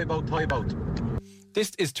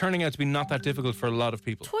 This is turning out to be not that difficult for a lot of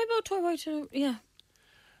people. Toy boat, yeah.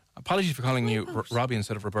 Apologies for calling you Robbie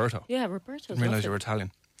instead of Roberto. Yeah, Roberto. I didn't realise you were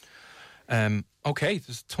Italian. Okay,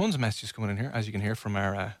 there's tons of messages coming in here, as you can hear from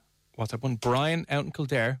our WhatsApp one. Brian out in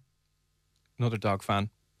Kildare, another dog fan.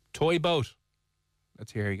 Toy boat.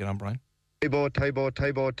 Let's hear how you get on, Brian. Tie boat.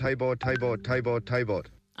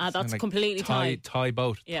 That's like completely tied. Tie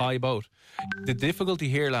boat. Yeah. Tie boat. The difficulty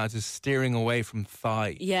here, lads, is steering away from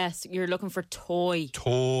thigh. Yes, you're looking for toy.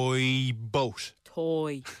 Toy boat.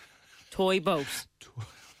 Toy boat.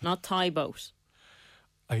 Not tie boat.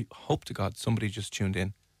 I hope to God somebody just tuned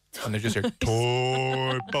in and they're just here.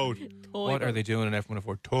 Toy boat. What are they doing in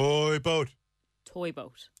F104? Toy boat. Toy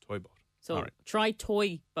boat. So right. Try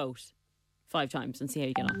toy boat 5 times and see how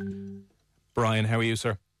you get on. Brian, how are you,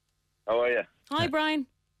 sir? How are you? Hi, Brian.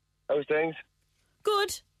 How's things?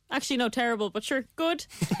 Good. Actually, no, terrible, but sure, good.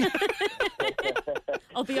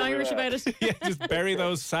 I'll be Irish about it. Yeah, just bury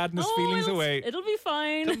those sadness feelings away. It'll be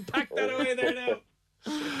fine. Pack that away there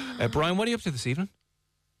now. Brian, what are you up to this evening?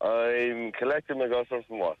 I'm collecting my girlfriend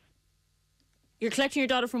from work. You're collecting your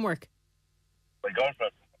daughter from work? My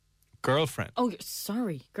girlfriend. Girlfriend. Oh,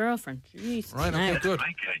 sorry, girlfriend. Jeez. Right, okay, good.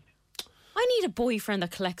 I need a boyfriend that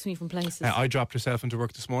collects me from places. I dropped herself into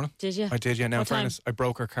work this morning. Did you? I did, yeah. Now, in fairness, I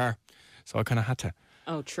broke her car. So I kind of had to.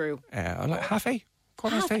 Oh, true. Like 8:30,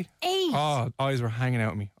 8:15. 8:30? Oh, eyes were hanging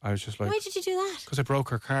out at me. I was just like... Why did you do that? Because I broke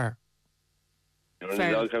her car. You're in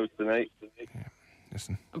the doghouse tonight. Yeah,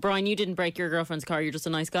 listen. Brian, you didn't break your girlfriend's car. You're just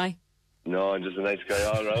a nice guy. No, I'm just a nice guy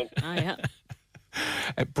all around. Ah, yeah.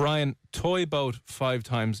 Brian, toy boat 5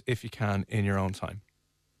 times if you can in your own time.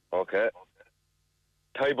 Okay.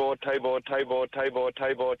 Tie boat, tie boat, tie boat, tie boat,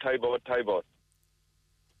 tie boat, tie boat, tie boat.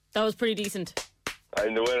 That was pretty decent.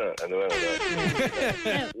 I'm the winner.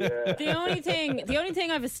 Yeah. The only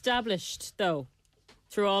thing I've established though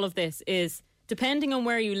through all of this is depending on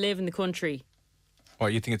where you live in the country. Why,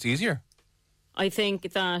 you think it's easier? I think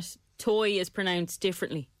that toy is pronounced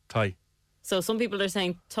differently. Tie. So some people are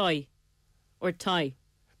saying tie or tie.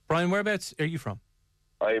 Brian, whereabouts are you from?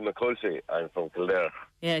 I'm a Culsey. I'm from Kildare.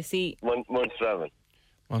 Yeah, see. Monstravan.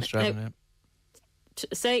 Monstravan, yeah.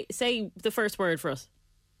 Say the first word for us.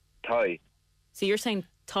 Tie. So you're saying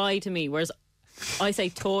tie to me, whereas I say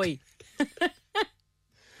toy. That's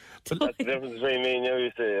the difference between me and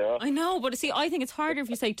you say, yeah? I know, but see, I think it's harder if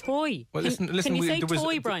you say toy. Well, listen. Can you say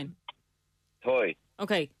toy, Brian? Toy.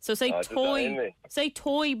 Okay, so say toy. Say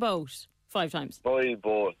toy boat 5 times. Toy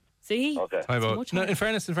boat. See? Okay. Toy boat. No, in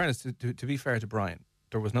fairness, to be fair to Brian,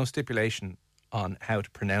 there was no stipulation on how to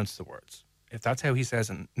pronounce the words. If that's how he says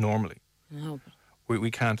it normally, no,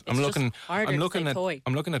 we can't. I'm looking at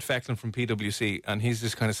Fecklin from PwC, and he's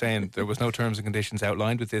just kind of saying there was no terms and conditions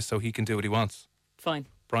outlined with this, so he can do what he wants. Fine.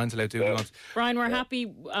 Brian's allowed to do what he wants. Brian, we're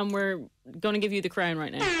happy, and we're going to give you the crown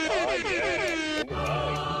right now.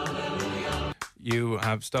 You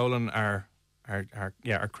have stolen our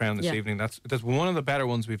crown this evening. That's one of the better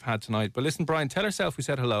ones we've had tonight. But listen, Brian, tell herself we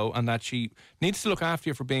said hello and that she needs to look after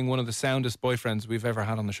you for being one of the soundest boyfriends we've ever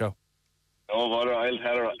had on the show. Oh, bother, I'll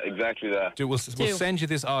tell her exactly that. We'll send you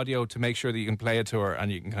this audio to make sure that you can play it to her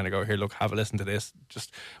and you can kind of go, here, look, have a listen to this.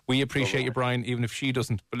 We appreciate you, Brian, even if she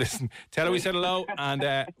doesn't. But listen, tell her we said hello and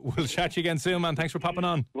we'll chat you again soon, man. Thanks for popping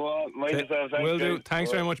on. Well, mind yourself. Will do.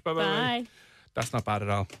 Thanks very much. Bye-bye. Bye. That's not bad at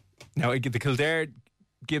all. Now, the Kildare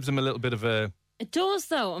gives him a little bit of a... It does,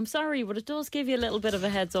 though. I'm sorry, but it does give you a little bit of a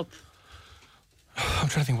heads up. I'm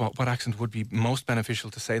trying to think what accent would be most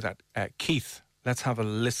beneficial to say that. Keith, let's have a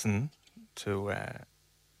listen to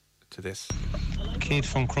this. Keith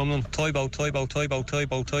from Crumlin. Toy boat, toy boat, toy boat, toy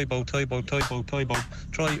boat, toy boat, toy boat, toy boat, toy boat.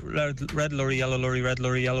 Try red lorry, yellow lorry, red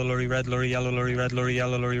lorry, yellow lorry, red lorry, yellow lorry, red lorry,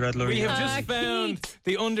 yellow lorry, red lorry. We have just found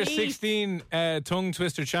the under-16 tongue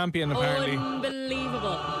twister champion, apparently.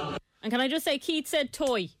 Unbelievable. And can I just say, Keith said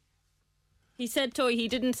toy. He said toy. He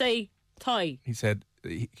didn't say tie. He said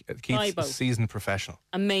Keith's a seasoned professional.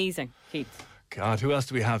 Amazing, Keith. God, who else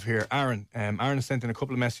do we have here? Aaron. Aaron has sent in a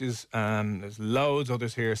couple of messages. There's loads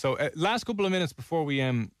others here. So last couple of minutes before we...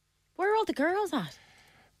 Where are all the girls at?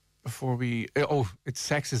 Before we... it's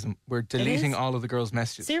sexism. We're deleting all of the girls'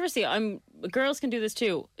 messages. Seriously, girls can do this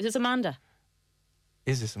too. Is this Amanda?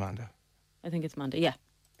 Is this Amanda? I think it's Amanda, yeah.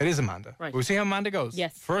 It is Amanda. Right. We'll see how Amanda goes.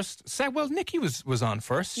 Yes. Nikki was on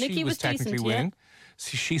first. Nikki she was technically decent, winning.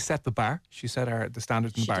 Yeah. She set the bar. She set the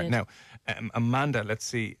standard in the bar. Did. Now, Amanda, let's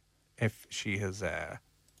see if she has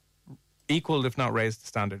equaled, if not raised, the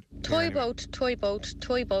standard. Toy boat, toy boat,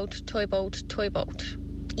 toy boat, toy boat, toy boat.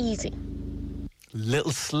 Easy.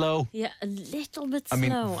 Little slow. Yeah, a little bit slow. I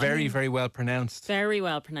mean, very well pronounced. Very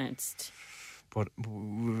well pronounced. But...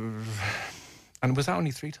 And was that only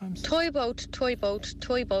 3 times? Toy boat, toy boat,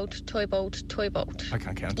 toy boat, toy boat, toy boat. I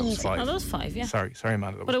can't count. That was 5. Oh, that was 5, yeah. Sorry,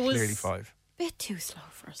 Amanda. That was clearly 5. A bit too slow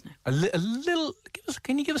for us now. A little...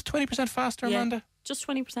 Can you give us 20% faster, Amanda? Just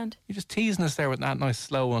 20%. You're just teasing us there with that nice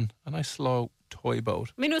slow one. A nice slow toy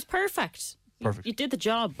boat. I mean, it was perfect. Perfect. You did the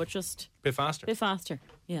job, but just... Bit faster.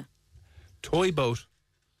 Yeah. Toy boat.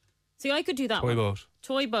 See, I could do that Toy one. boat.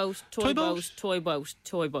 Toy boat, toy Toy boat, boat? toy boat,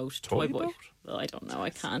 toy boat, Toy toy boat. boat? Well, I don't know, I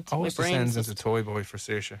can't. Always My brain's descends into toy boy for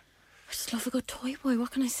Saoirse. I just love a good toy boy,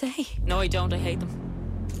 what can I say? No, I don't, I hate them.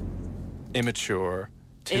 Immature.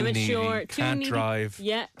 Too needy, too can't needy. drive.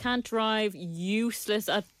 Yeah, can't drive, useless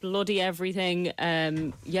at bloody everything.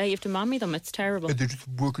 Yeah, you have to mommy them, it's terrible. They're just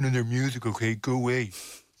working on their music, okay? Go away.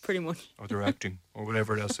 Pretty much. Or they're acting, or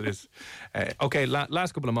whatever else it is. Okay,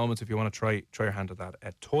 last couple of moments if you want to try your hand at that.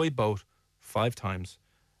 A toy boat 5 times.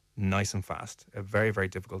 Nice and fast. A very, very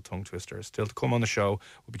difficult tongue twister. Still to come on the show,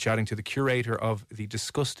 we'll be chatting to the curator of the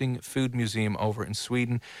Disgusting Food Museum over in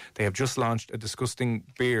Sweden. They have just launched a disgusting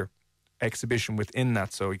beer exhibition within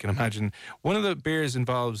that, so you can imagine. One of the beers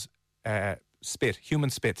involves human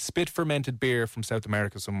spit fermented beer from South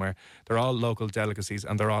America somewhere. They're all local delicacies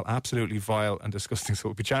and they're all absolutely vile and disgusting, so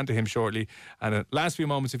we'll be chatting to him shortly. And last few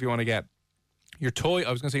moments if you want to get your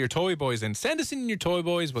toy boys in. Send us in your toy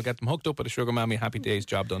boys. We'll get them hooked up with a sugar mammy. Happy days,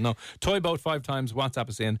 job done. No, toy boat 5 times. WhatsApp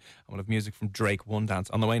us in. And we'll have music from Drake, One Dance.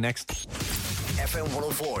 On the way next. FM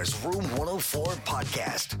 104's Room 104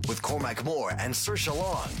 podcast with Cormac Moore and Saoirse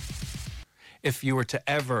Long. If you were to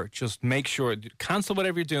ever just make sure, cancel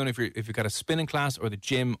whatever you're doing, if you've got a spinning class or the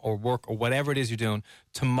gym or work or whatever it is you're doing,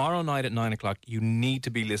 tomorrow night at 9 o'clock, you need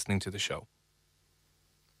to be listening to the show.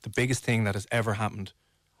 The biggest thing that has ever happened,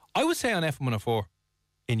 I would say on FM 104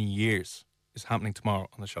 in years, is happening tomorrow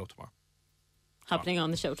on the show tomorrow. Happening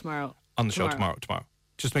on the show tomorrow. On the show tomorrow.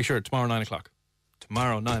 Just make sure tomorrow 9 o'clock.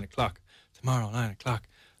 Tomorrow 9 o'clock. Tomorrow 9 o'clock.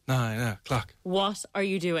 9 o'clock. What are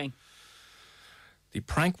you doing? The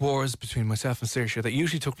prank wars between myself and Saoirse that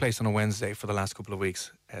usually took place on a Wednesday for the last couple of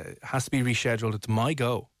weeks has to be rescheduled. It's my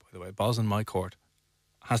go, by the way. Ball's in my court.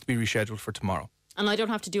 Has to be rescheduled for tomorrow. And I don't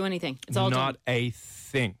have to do anything. It's all Not done. a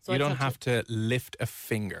thing. So you don't have to lift a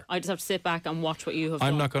finger. I just have to sit back and watch what you have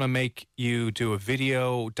I'm done. not going to make you do a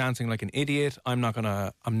video dancing like an idiot. I'm not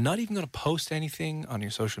even going to post anything on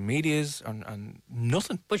your social medias and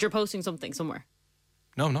nothing. But you're posting something somewhere.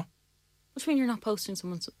 No, I'm not. What do you mean you're not posting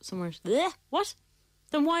somewhere? Blech. What?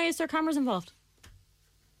 Then why is there cameras involved?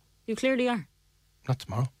 You clearly are. Not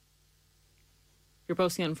tomorrow. You're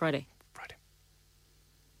posting it on Friday.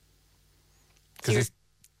 Because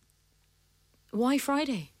why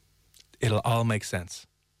Friday? It'll all make sense.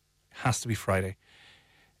 It has to be Friday.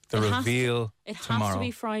 The reveal tomorrow. It has to be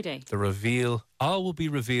Friday. The reveal, all will be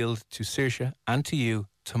revealed to Saoirse and to you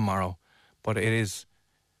tomorrow. But it is,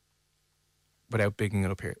 without bigging it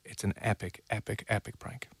up here, it's an epic, epic, epic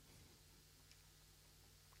prank.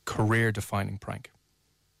 Career-defining prank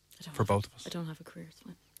for both of us. I don't have a career. It's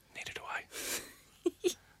fine. Neither do I.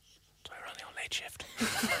 So I run the old late shift.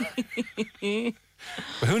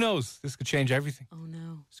 But who knows? This could change everything. Oh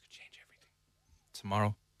no. This could change everything.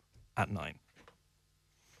 Tomorrow at 9.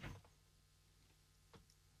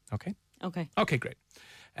 Okay? Okay, great.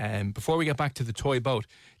 Before we get back to the toy boat,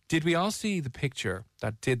 did we all see the picture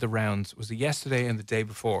that did the rounds? Was it yesterday and the day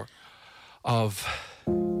before? Of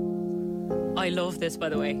I love this, by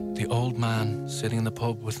the way. the old man sitting in the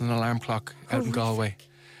pub with an alarm clock out in Galway.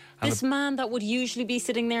 And This man that would usually be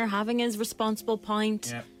sitting there having his responsible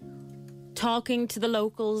pint, talking to the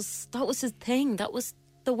locals, that was his thing. That was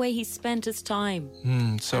the way he spent his time.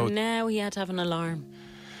 And now he had to have an alarm.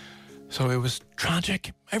 So it was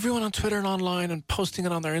tragic. Everyone on Twitter and online and posting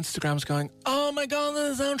it on their Instagrams going, oh my God,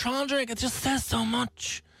 this is so tragic. It just says so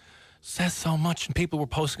much. Says so much. And people were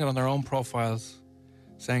posting it on their own profiles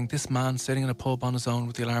saying, this man sitting in a pub on his own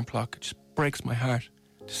with the alarm clock, it just breaks my heart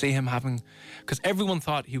to see him having... Because everyone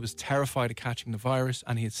thought he was terrified of catching the virus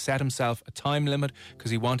and he had set himself a time limit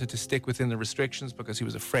because he wanted to stick within the restrictions because he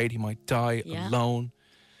was afraid he might die alone.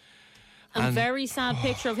 A very sad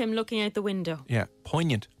picture of him looking out the window. Yeah,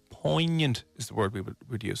 poignant. Poignant is the word we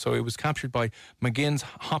would use. So it was captured by McGinn's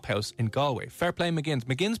Hop House in Galway. Fair play, McGinn's.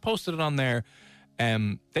 McGinn's posted it on their...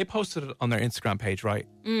 they posted it on their Instagram page, right?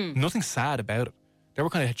 Nothing sad about it. They were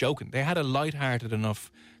kind of joking. They had a light-hearted enough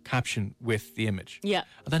caption with the image. Yeah.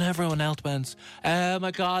 And then everyone else went, oh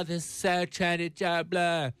my God, this is so trendy,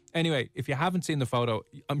 blah. Anyway, if you haven't seen the photo,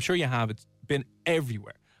 I'm sure you have. It's been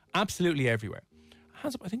everywhere. Absolutely everywhere.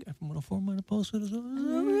 Hands up, I think FM 104 might have posted as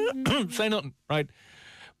well. Say nothing, right?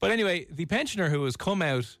 But anyway, the pensioner who has come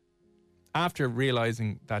out after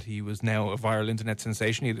realising that he was now a viral internet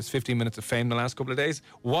sensation, he had his 15 minutes of fame the last couple of days.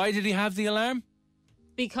 Why did he have the alarm?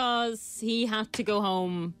 Because he had to go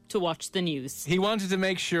home to watch the news. He wanted to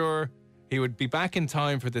make sure he would be back in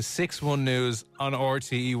time for the 6-1 news on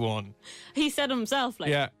RTE1. He said himself, like...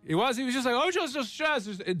 Yeah, he was. He was just like, oh, just stress.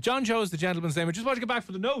 John Joe is the gentleman's name. I just want to get back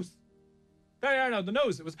for the news. There you are now, the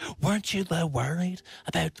news. It was, weren't you worried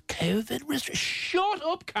about COVID restrictions? Shut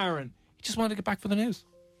up, Karen. He just wanted to get back for the news.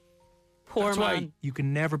 Poor That's man. why you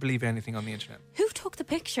can never believe anything on the internet. Who took the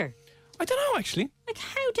picture? I don't know, actually. Like,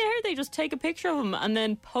 how dare they just take a picture of him and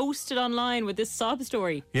then post it online with this sob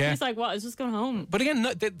story? Yeah. He's like, what, I was just going home. But again,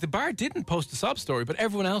 no, the bar didn't post a sob story, but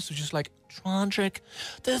everyone else was just like, tragic,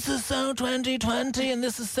 this is so 2020 and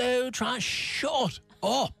this is so trash. Shut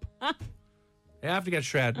up. You have to get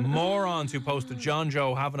shred. Morons who posted John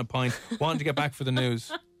Joe having a pint, wanting to get back for the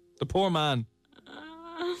news. The poor man.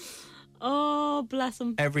 Oh, bless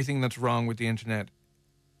him. Everything that's wrong with the internet.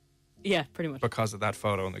 Yeah, pretty much. Because of that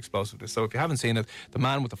photo and the explosiveness. So if you haven't seen it, the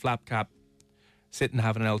man with the flap cap sitting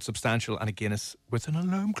having an old substantial and a Guinness with an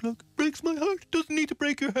alarm clock breaks my heart. Doesn't need to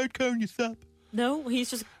break your heart, Karen, you sap. No, he's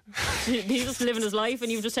just living his life,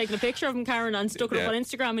 and you've just taken a picture of him, Karen, and stuck it up on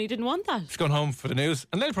Instagram, and he didn't want that. He's going home for the news,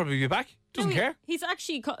 and they'll probably be back. Doesn't care. He's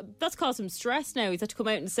actually, that's caused him stress now. He's had to come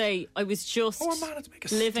out and say, I was just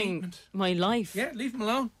living my life. Yeah, leave him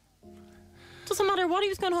alone. Doesn't matter what he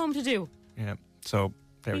was going home to do. Yeah, so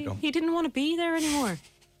there we go. He didn't want to be there anymore.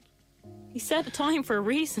 He set a time for a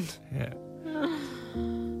reason. Yeah.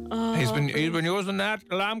 He's been using that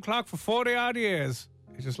alarm clock for 40 odd years.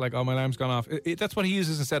 He's just like, oh, my alarm's gone off. That's what he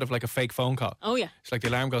uses instead of like a fake phone call. Oh, yeah. It's like the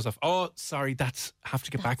alarm goes off. Oh, sorry, have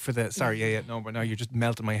to get back for the... Sorry, yeah. No, but now you're just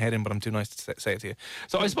melting my head in, but I'm too nice to say it to you.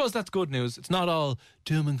 So I suppose that's good news. It's not all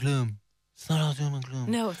doom and gloom. It's not all doom and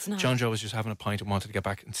gloom. No, it's not. John Joe was just having a pint and wanted to get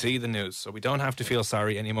back and see the news. So we don't have to feel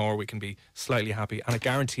sorry anymore. We can be slightly happy. And I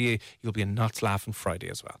guarantee you, you'll be a Knots Laughing Friday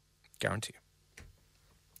as well. Guarantee you.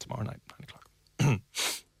 Tomorrow night, 9 o'clock.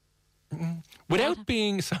 Without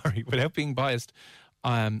being biased,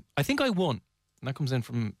 I think I won. And that comes in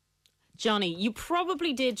from... Johnny. You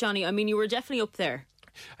probably did, Johnny. I mean, you were definitely up there.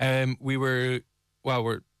 We're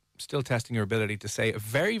still testing your ability to say a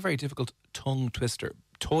very, very difficult tongue twister.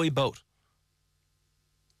 Toy boat.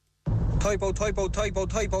 Toy boat, toy boat, toy boat,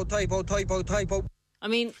 toy boat, toy boat, toy boat, toy boat. I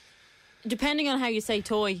mean, depending on how you say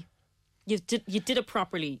toy, you did it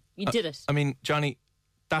properly. You did it. I mean, Johnny,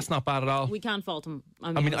 that's not bad at all. We can't fault him.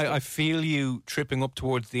 I feel you tripping up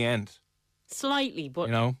towards the end. Slightly, but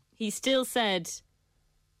you know? He still said,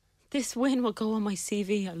 this win will go on my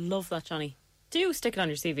CV. I love that, Johnny. Do stick it on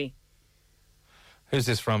your CV. Who's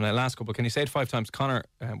this from? Last couple. Can you say it 5 times? Connor,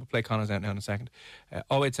 we'll play Connor's out now in a second.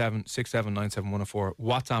 087 67 97 104.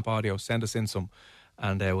 WhatsApp audio. Send us in some.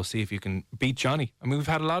 And we'll see if you can beat Johnny. I mean, we've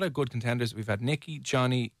had a lot of good contenders. We've had Nicky,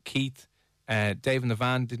 Johnny, Keith, Dave in the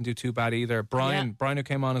van didn't do too bad either. Brian who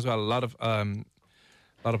came on as well. A lot of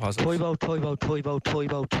positives. Toy boat, toy boat, toy boat, toy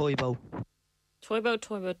boat, toy boat. Toy boat,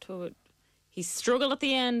 toy boat, toy boat. He struggled at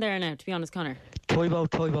the end there now, to be honest, Connor. Toy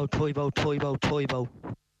boat, toy boat, toy boat, toy boat, toy boat.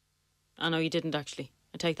 I know you didn't actually.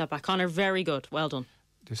 I take that back. Connor, very good. Well done.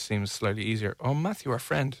 This seems slightly easier. Oh, Matthew, our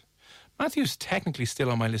friend. Matthew's technically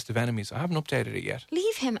still on my list of enemies. I haven't updated it yet.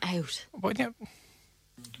 Leave him out. But yeah.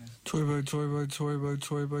 Toy boat, toy boat, toy boat,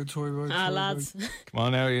 toy boat, toy boat. Lads. Come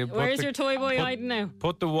on now. Where's your toy boy hiding now?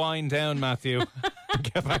 Put the wine down, Matthew.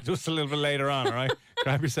 Get back to us a little bit later on, all right?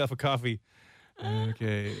 Grab yourself a coffee.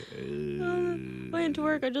 Okay. Went to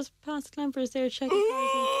work. I just passed Clempers there checking.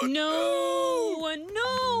 No,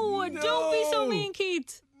 don't be so mean,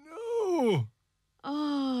 Keith. No.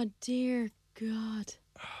 Oh, dear God.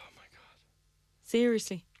 Oh, my God.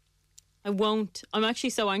 Seriously. I won't. I'm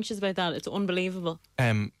actually so anxious about that. It's unbelievable.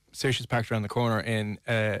 Saoirse's parked around the corner in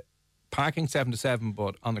parking 7 to 7,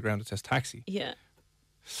 but on the ground it says taxi. Yeah.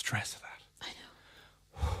 Stress of that. I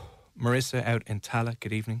know. Marissa out in Tala.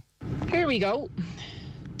 Good evening. Here we go.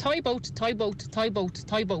 Toy boat, toy boat, toy boat,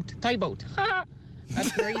 toy boat, toy boat. Ha!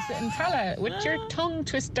 That's Marissa and Tala with your tongue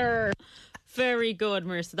twister. Very good,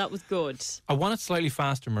 Marissa. That was good. I want it slightly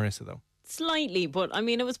faster, Marissa, though. Slightly, but I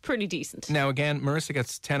mean, it was pretty decent. Now, again, Marissa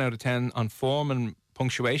gets 10 out of 10 on form and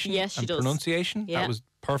punctuation. Yes, she and does. Pronunciation. Yeah. That was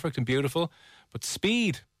perfect and beautiful. But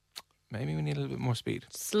speed, maybe we need a little bit more speed.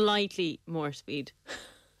 Slightly more speed.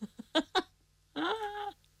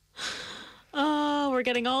 Oh, we're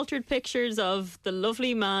getting altered pictures of the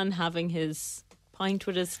lovely man having his pint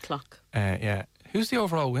with his clock. Yeah. Who's the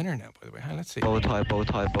overall winner now, by the way? Let's see. Bow tie, bow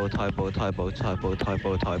tie, bow tie, bow tie, bow tie, bow tie,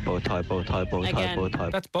 bow tie, bow tie, bow tie, bow tie, bow tie.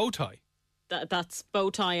 That's bow tie. That's bow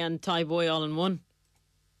tie and tie boy all in one.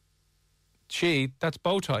 That's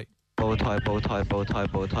bow tie. Bow tie, bow tie, bow tie,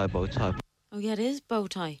 bow tie, bow tie. Oh, yeah, it is bow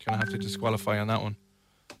tie. Gonna have to disqualify on that one.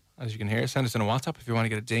 As you can hear, send us in a WhatsApp if you want to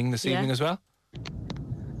get a ding this evening as well.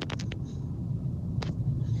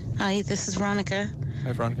 Hi, this is Veronica.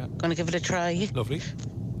 Hi, Veronica. Gonna give it a try. Lovely.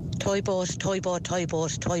 Toy boat, toy boat, toy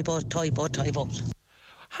boat, toy boat, toy boat, toy boat.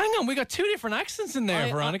 Hang on, we got 2 different accents in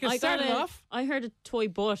there, Veronica. Start it off. I heard a toy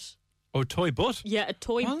butt. Oh, toy butt? Yeah, a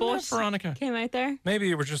toy butt. Veronica. Came out there. Maybe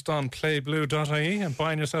you were just on playblue.ie and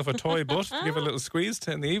buying yourself a toy butt to give a little squeeze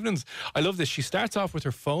to in the evenings. I love this. She starts off with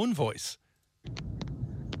her phone voice.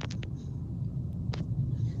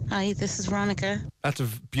 Hi, this is Veronica. That's a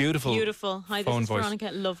beautiful Hi, phone this is voice.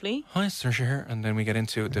 Veronica. Lovely. Hi, Saoirse here. And then we get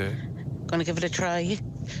into the... Gonna give it a try.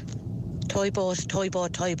 Toy boat, toy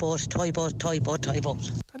boat, toy boat, toy boat, toy boat, toy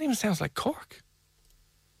boat. That even sounds like Cork.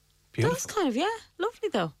 Beautiful. That's kind of, lovely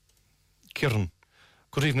though. Kieran.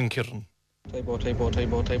 Good evening, Kieran. Toy boat, toy boat, toy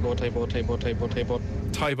boat, toy boat, toy boat, toy boat, toy boat, toy boat.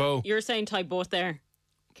 Tie bow. You're saying tie boat there,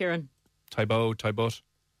 Kieran. Tie bow, tie butt.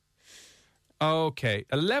 Okay,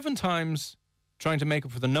 11 times trying to make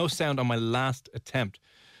up for the no sound on my last attempt.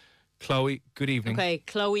 Chloe, good evening. Okay,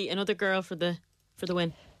 Chloe, another girl for the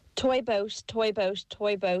win. Toy boat, toy boat,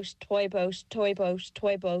 toy boat, toy boat, toy boat,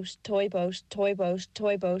 toy boat, toy boat, toy boat,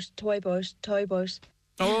 toy boat, toy boat, toy boat.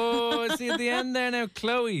 Oh, I see at the end there now,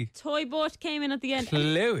 Chloe. Toy boat came in at the end.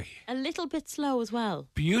 Chloe. A little bit slow as well.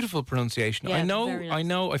 Beautiful pronunciation. Yeah, I know. very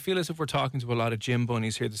nice. I feel as if we're talking to a lot of gym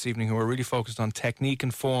bunnies here this evening who are really focused on technique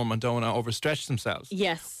and form and don't want to overstretch themselves.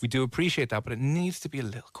 Yes. We do appreciate that, but it needs to be a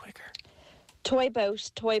little quicker. Toy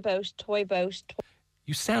boat, toy boat, toy boat.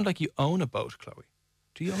 You sound like you own a boat, Chloe.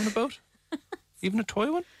 Do you own a boat? Even a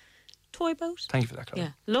toy one? Toy boat. Thank you for that, Chloe.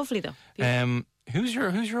 Yeah, lovely though. Beautiful. Who's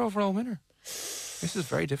your overall winner? This is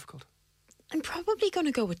very difficult. I'm probably going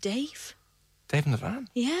to go with Dave. Dave in the van?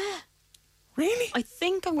 Yeah. Really? I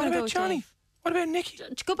think I'm going to go with Johnny? Dave. What about Nicky?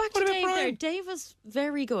 To go back to Dave there. Dave was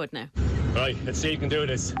very good now. Right, let's see if you can do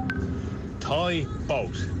this. Toy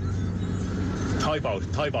boat. Toy boat,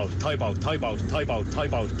 toy boat, toy boat, toy boat, toy boat, toy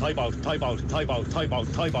boat, toy boat, toy boat, toy boat, toy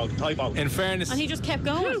boat, toy boat, toy boat. In fairness... And he just kept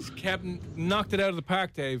going. Knocked it out of the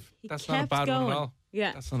park, Dave. That's not a bad one at all.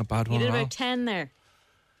 Yeah. That's not a bad He one did at all. about 10 there.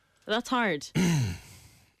 That's hard.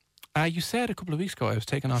 You said a couple of weeks ago I was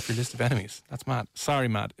taking off your list of enemies. That's mad. Sorry,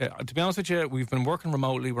 Matt. To be honest with you, we've been working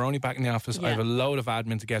remotely. We're only back in the office. Yeah. I have a load of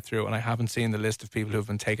admin to get through, and I haven't seen the list of people who have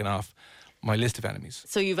been taken off my list of enemies.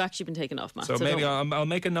 So you've actually been taken off, Matt. So maybe I'll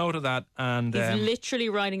make a note of that. And He's literally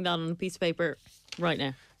writing that on a piece of paper right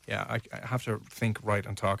now. Yeah, I have to think, write,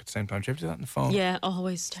 and talk at the same time. Do you ever do that on the phone? Yeah,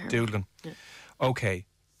 always terrible. Doodling. Yeah. Okay,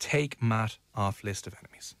 take Matt off list of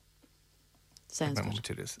enemies. Sounds I good. went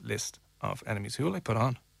to this list of enemies. Who will I put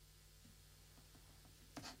on?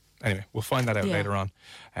 Anyway, we'll find that out later on.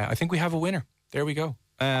 I think we have a winner. There we go.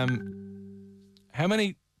 How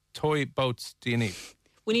many toy boats do you need?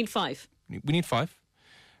 We need 5. We need 5.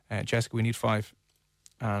 Jessica, we need 5.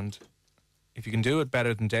 And if you can do it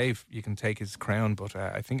better than Dave, you can take his crown. But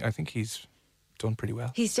I think he's done pretty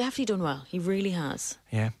well. He's definitely done well. He really has.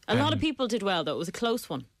 Yeah. A lot of people did well, though. It was a close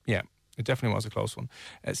one. Yeah, it definitely was a close one.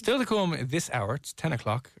 Still to come this hour, it's 10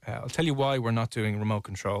 o'clock. I'll tell you why we're not doing remote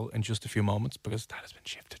control in just a few moments, because that has been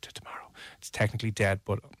shifted to tomorrow. It's technically dead,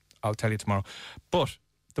 but I'll tell you tomorrow. But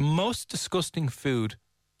the most disgusting food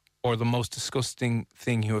or the most disgusting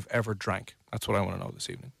thing you have ever drank? That's what I want to know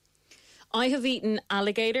this evening. I have eaten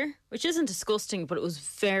alligator, which isn't disgusting, but it was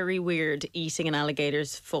very weird eating an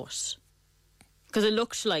alligator's foot. Because it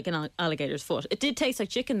looked like an alligator's foot. It did taste like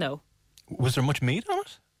chicken, though. Was there much meat on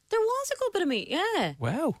it? There was a good bit of meat, yeah.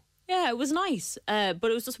 Wow. Yeah, it was nice. But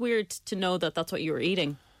it was just weird to know that that's what you were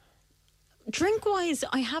eating. Drink-wise,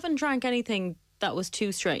 I haven't drank anything that was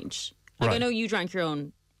too strange. Like, Right. I know you drank your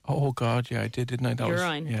own Oh, God, yeah, I did, didn't I? That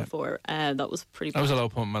urine was, yeah. before. That was pretty bad. That was a low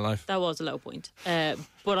point in my life. That was a low point.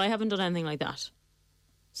 But I haven't done anything like that.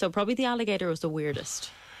 So probably the alligator was the weirdest.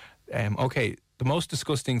 Okay, the most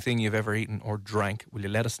disgusting thing you've ever eaten or drank, will you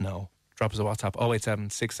let us know? Drop us a WhatsApp, 087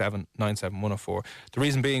 67 97 104. The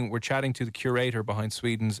reason being, we're chatting to the curator behind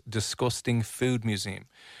Sweden's Disgusting Food Museum.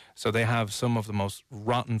 So they have some of the most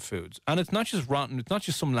rotten foods. And it's not just rotten, it's not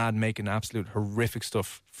just some lad making absolute horrific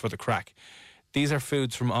stuff for the crack. These are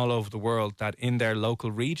foods from all over the world that in their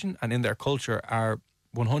local region and in their culture are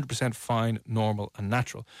 100% fine, normal and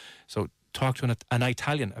natural. So talk to an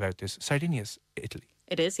Italian about this. Sardinia's Italy.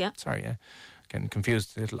 It is, yeah. Sorry, yeah. Getting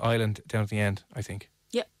confused. The little island down at the end, I think.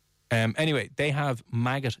 Yep. Anyway, they have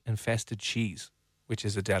maggot-infested cheese, which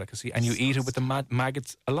is a delicacy, and you eat it with the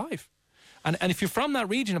maggots alive. And if you're from that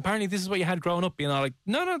region, apparently this is what you had growing up, being all like,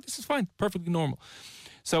 no, this is fine, perfectly normal.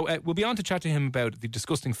 So we'll be on to chat to him about the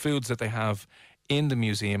disgusting foods that they have in the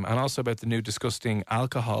museum and also about the new disgusting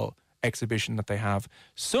alcohol exhibition that they have.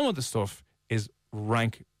 Some of the stuff is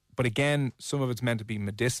rank, but again, some of it's meant to be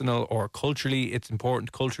medicinal or culturally it's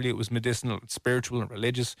important. Culturally it was medicinal, it's spiritual and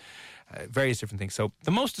religious, various different things. So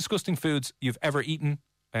the most disgusting foods you've ever eaten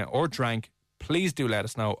or drank, please do let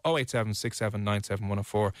us know. 087 67 97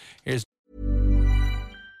 104. Here's...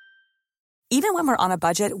 Even when we're on a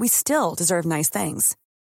budget, we still deserve nice things.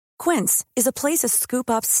 Quince is a place to scoop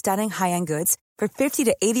up stunning high-end goods for 50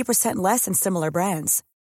 to 80% less than similar brands.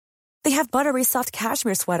 They have buttery soft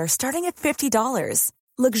cashmere sweaters starting at $50,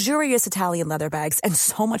 luxurious Italian leather bags, and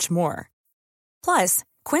so much more. Plus,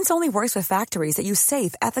 Quince only works with factories that use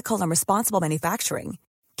safe, ethical, and responsible manufacturing.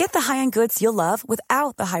 Get the high-end goods you'll love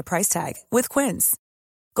without the high price tag with Quince.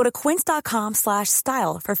 Go to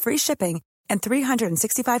quince.com/style for free shipping and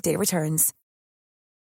 365-day returns.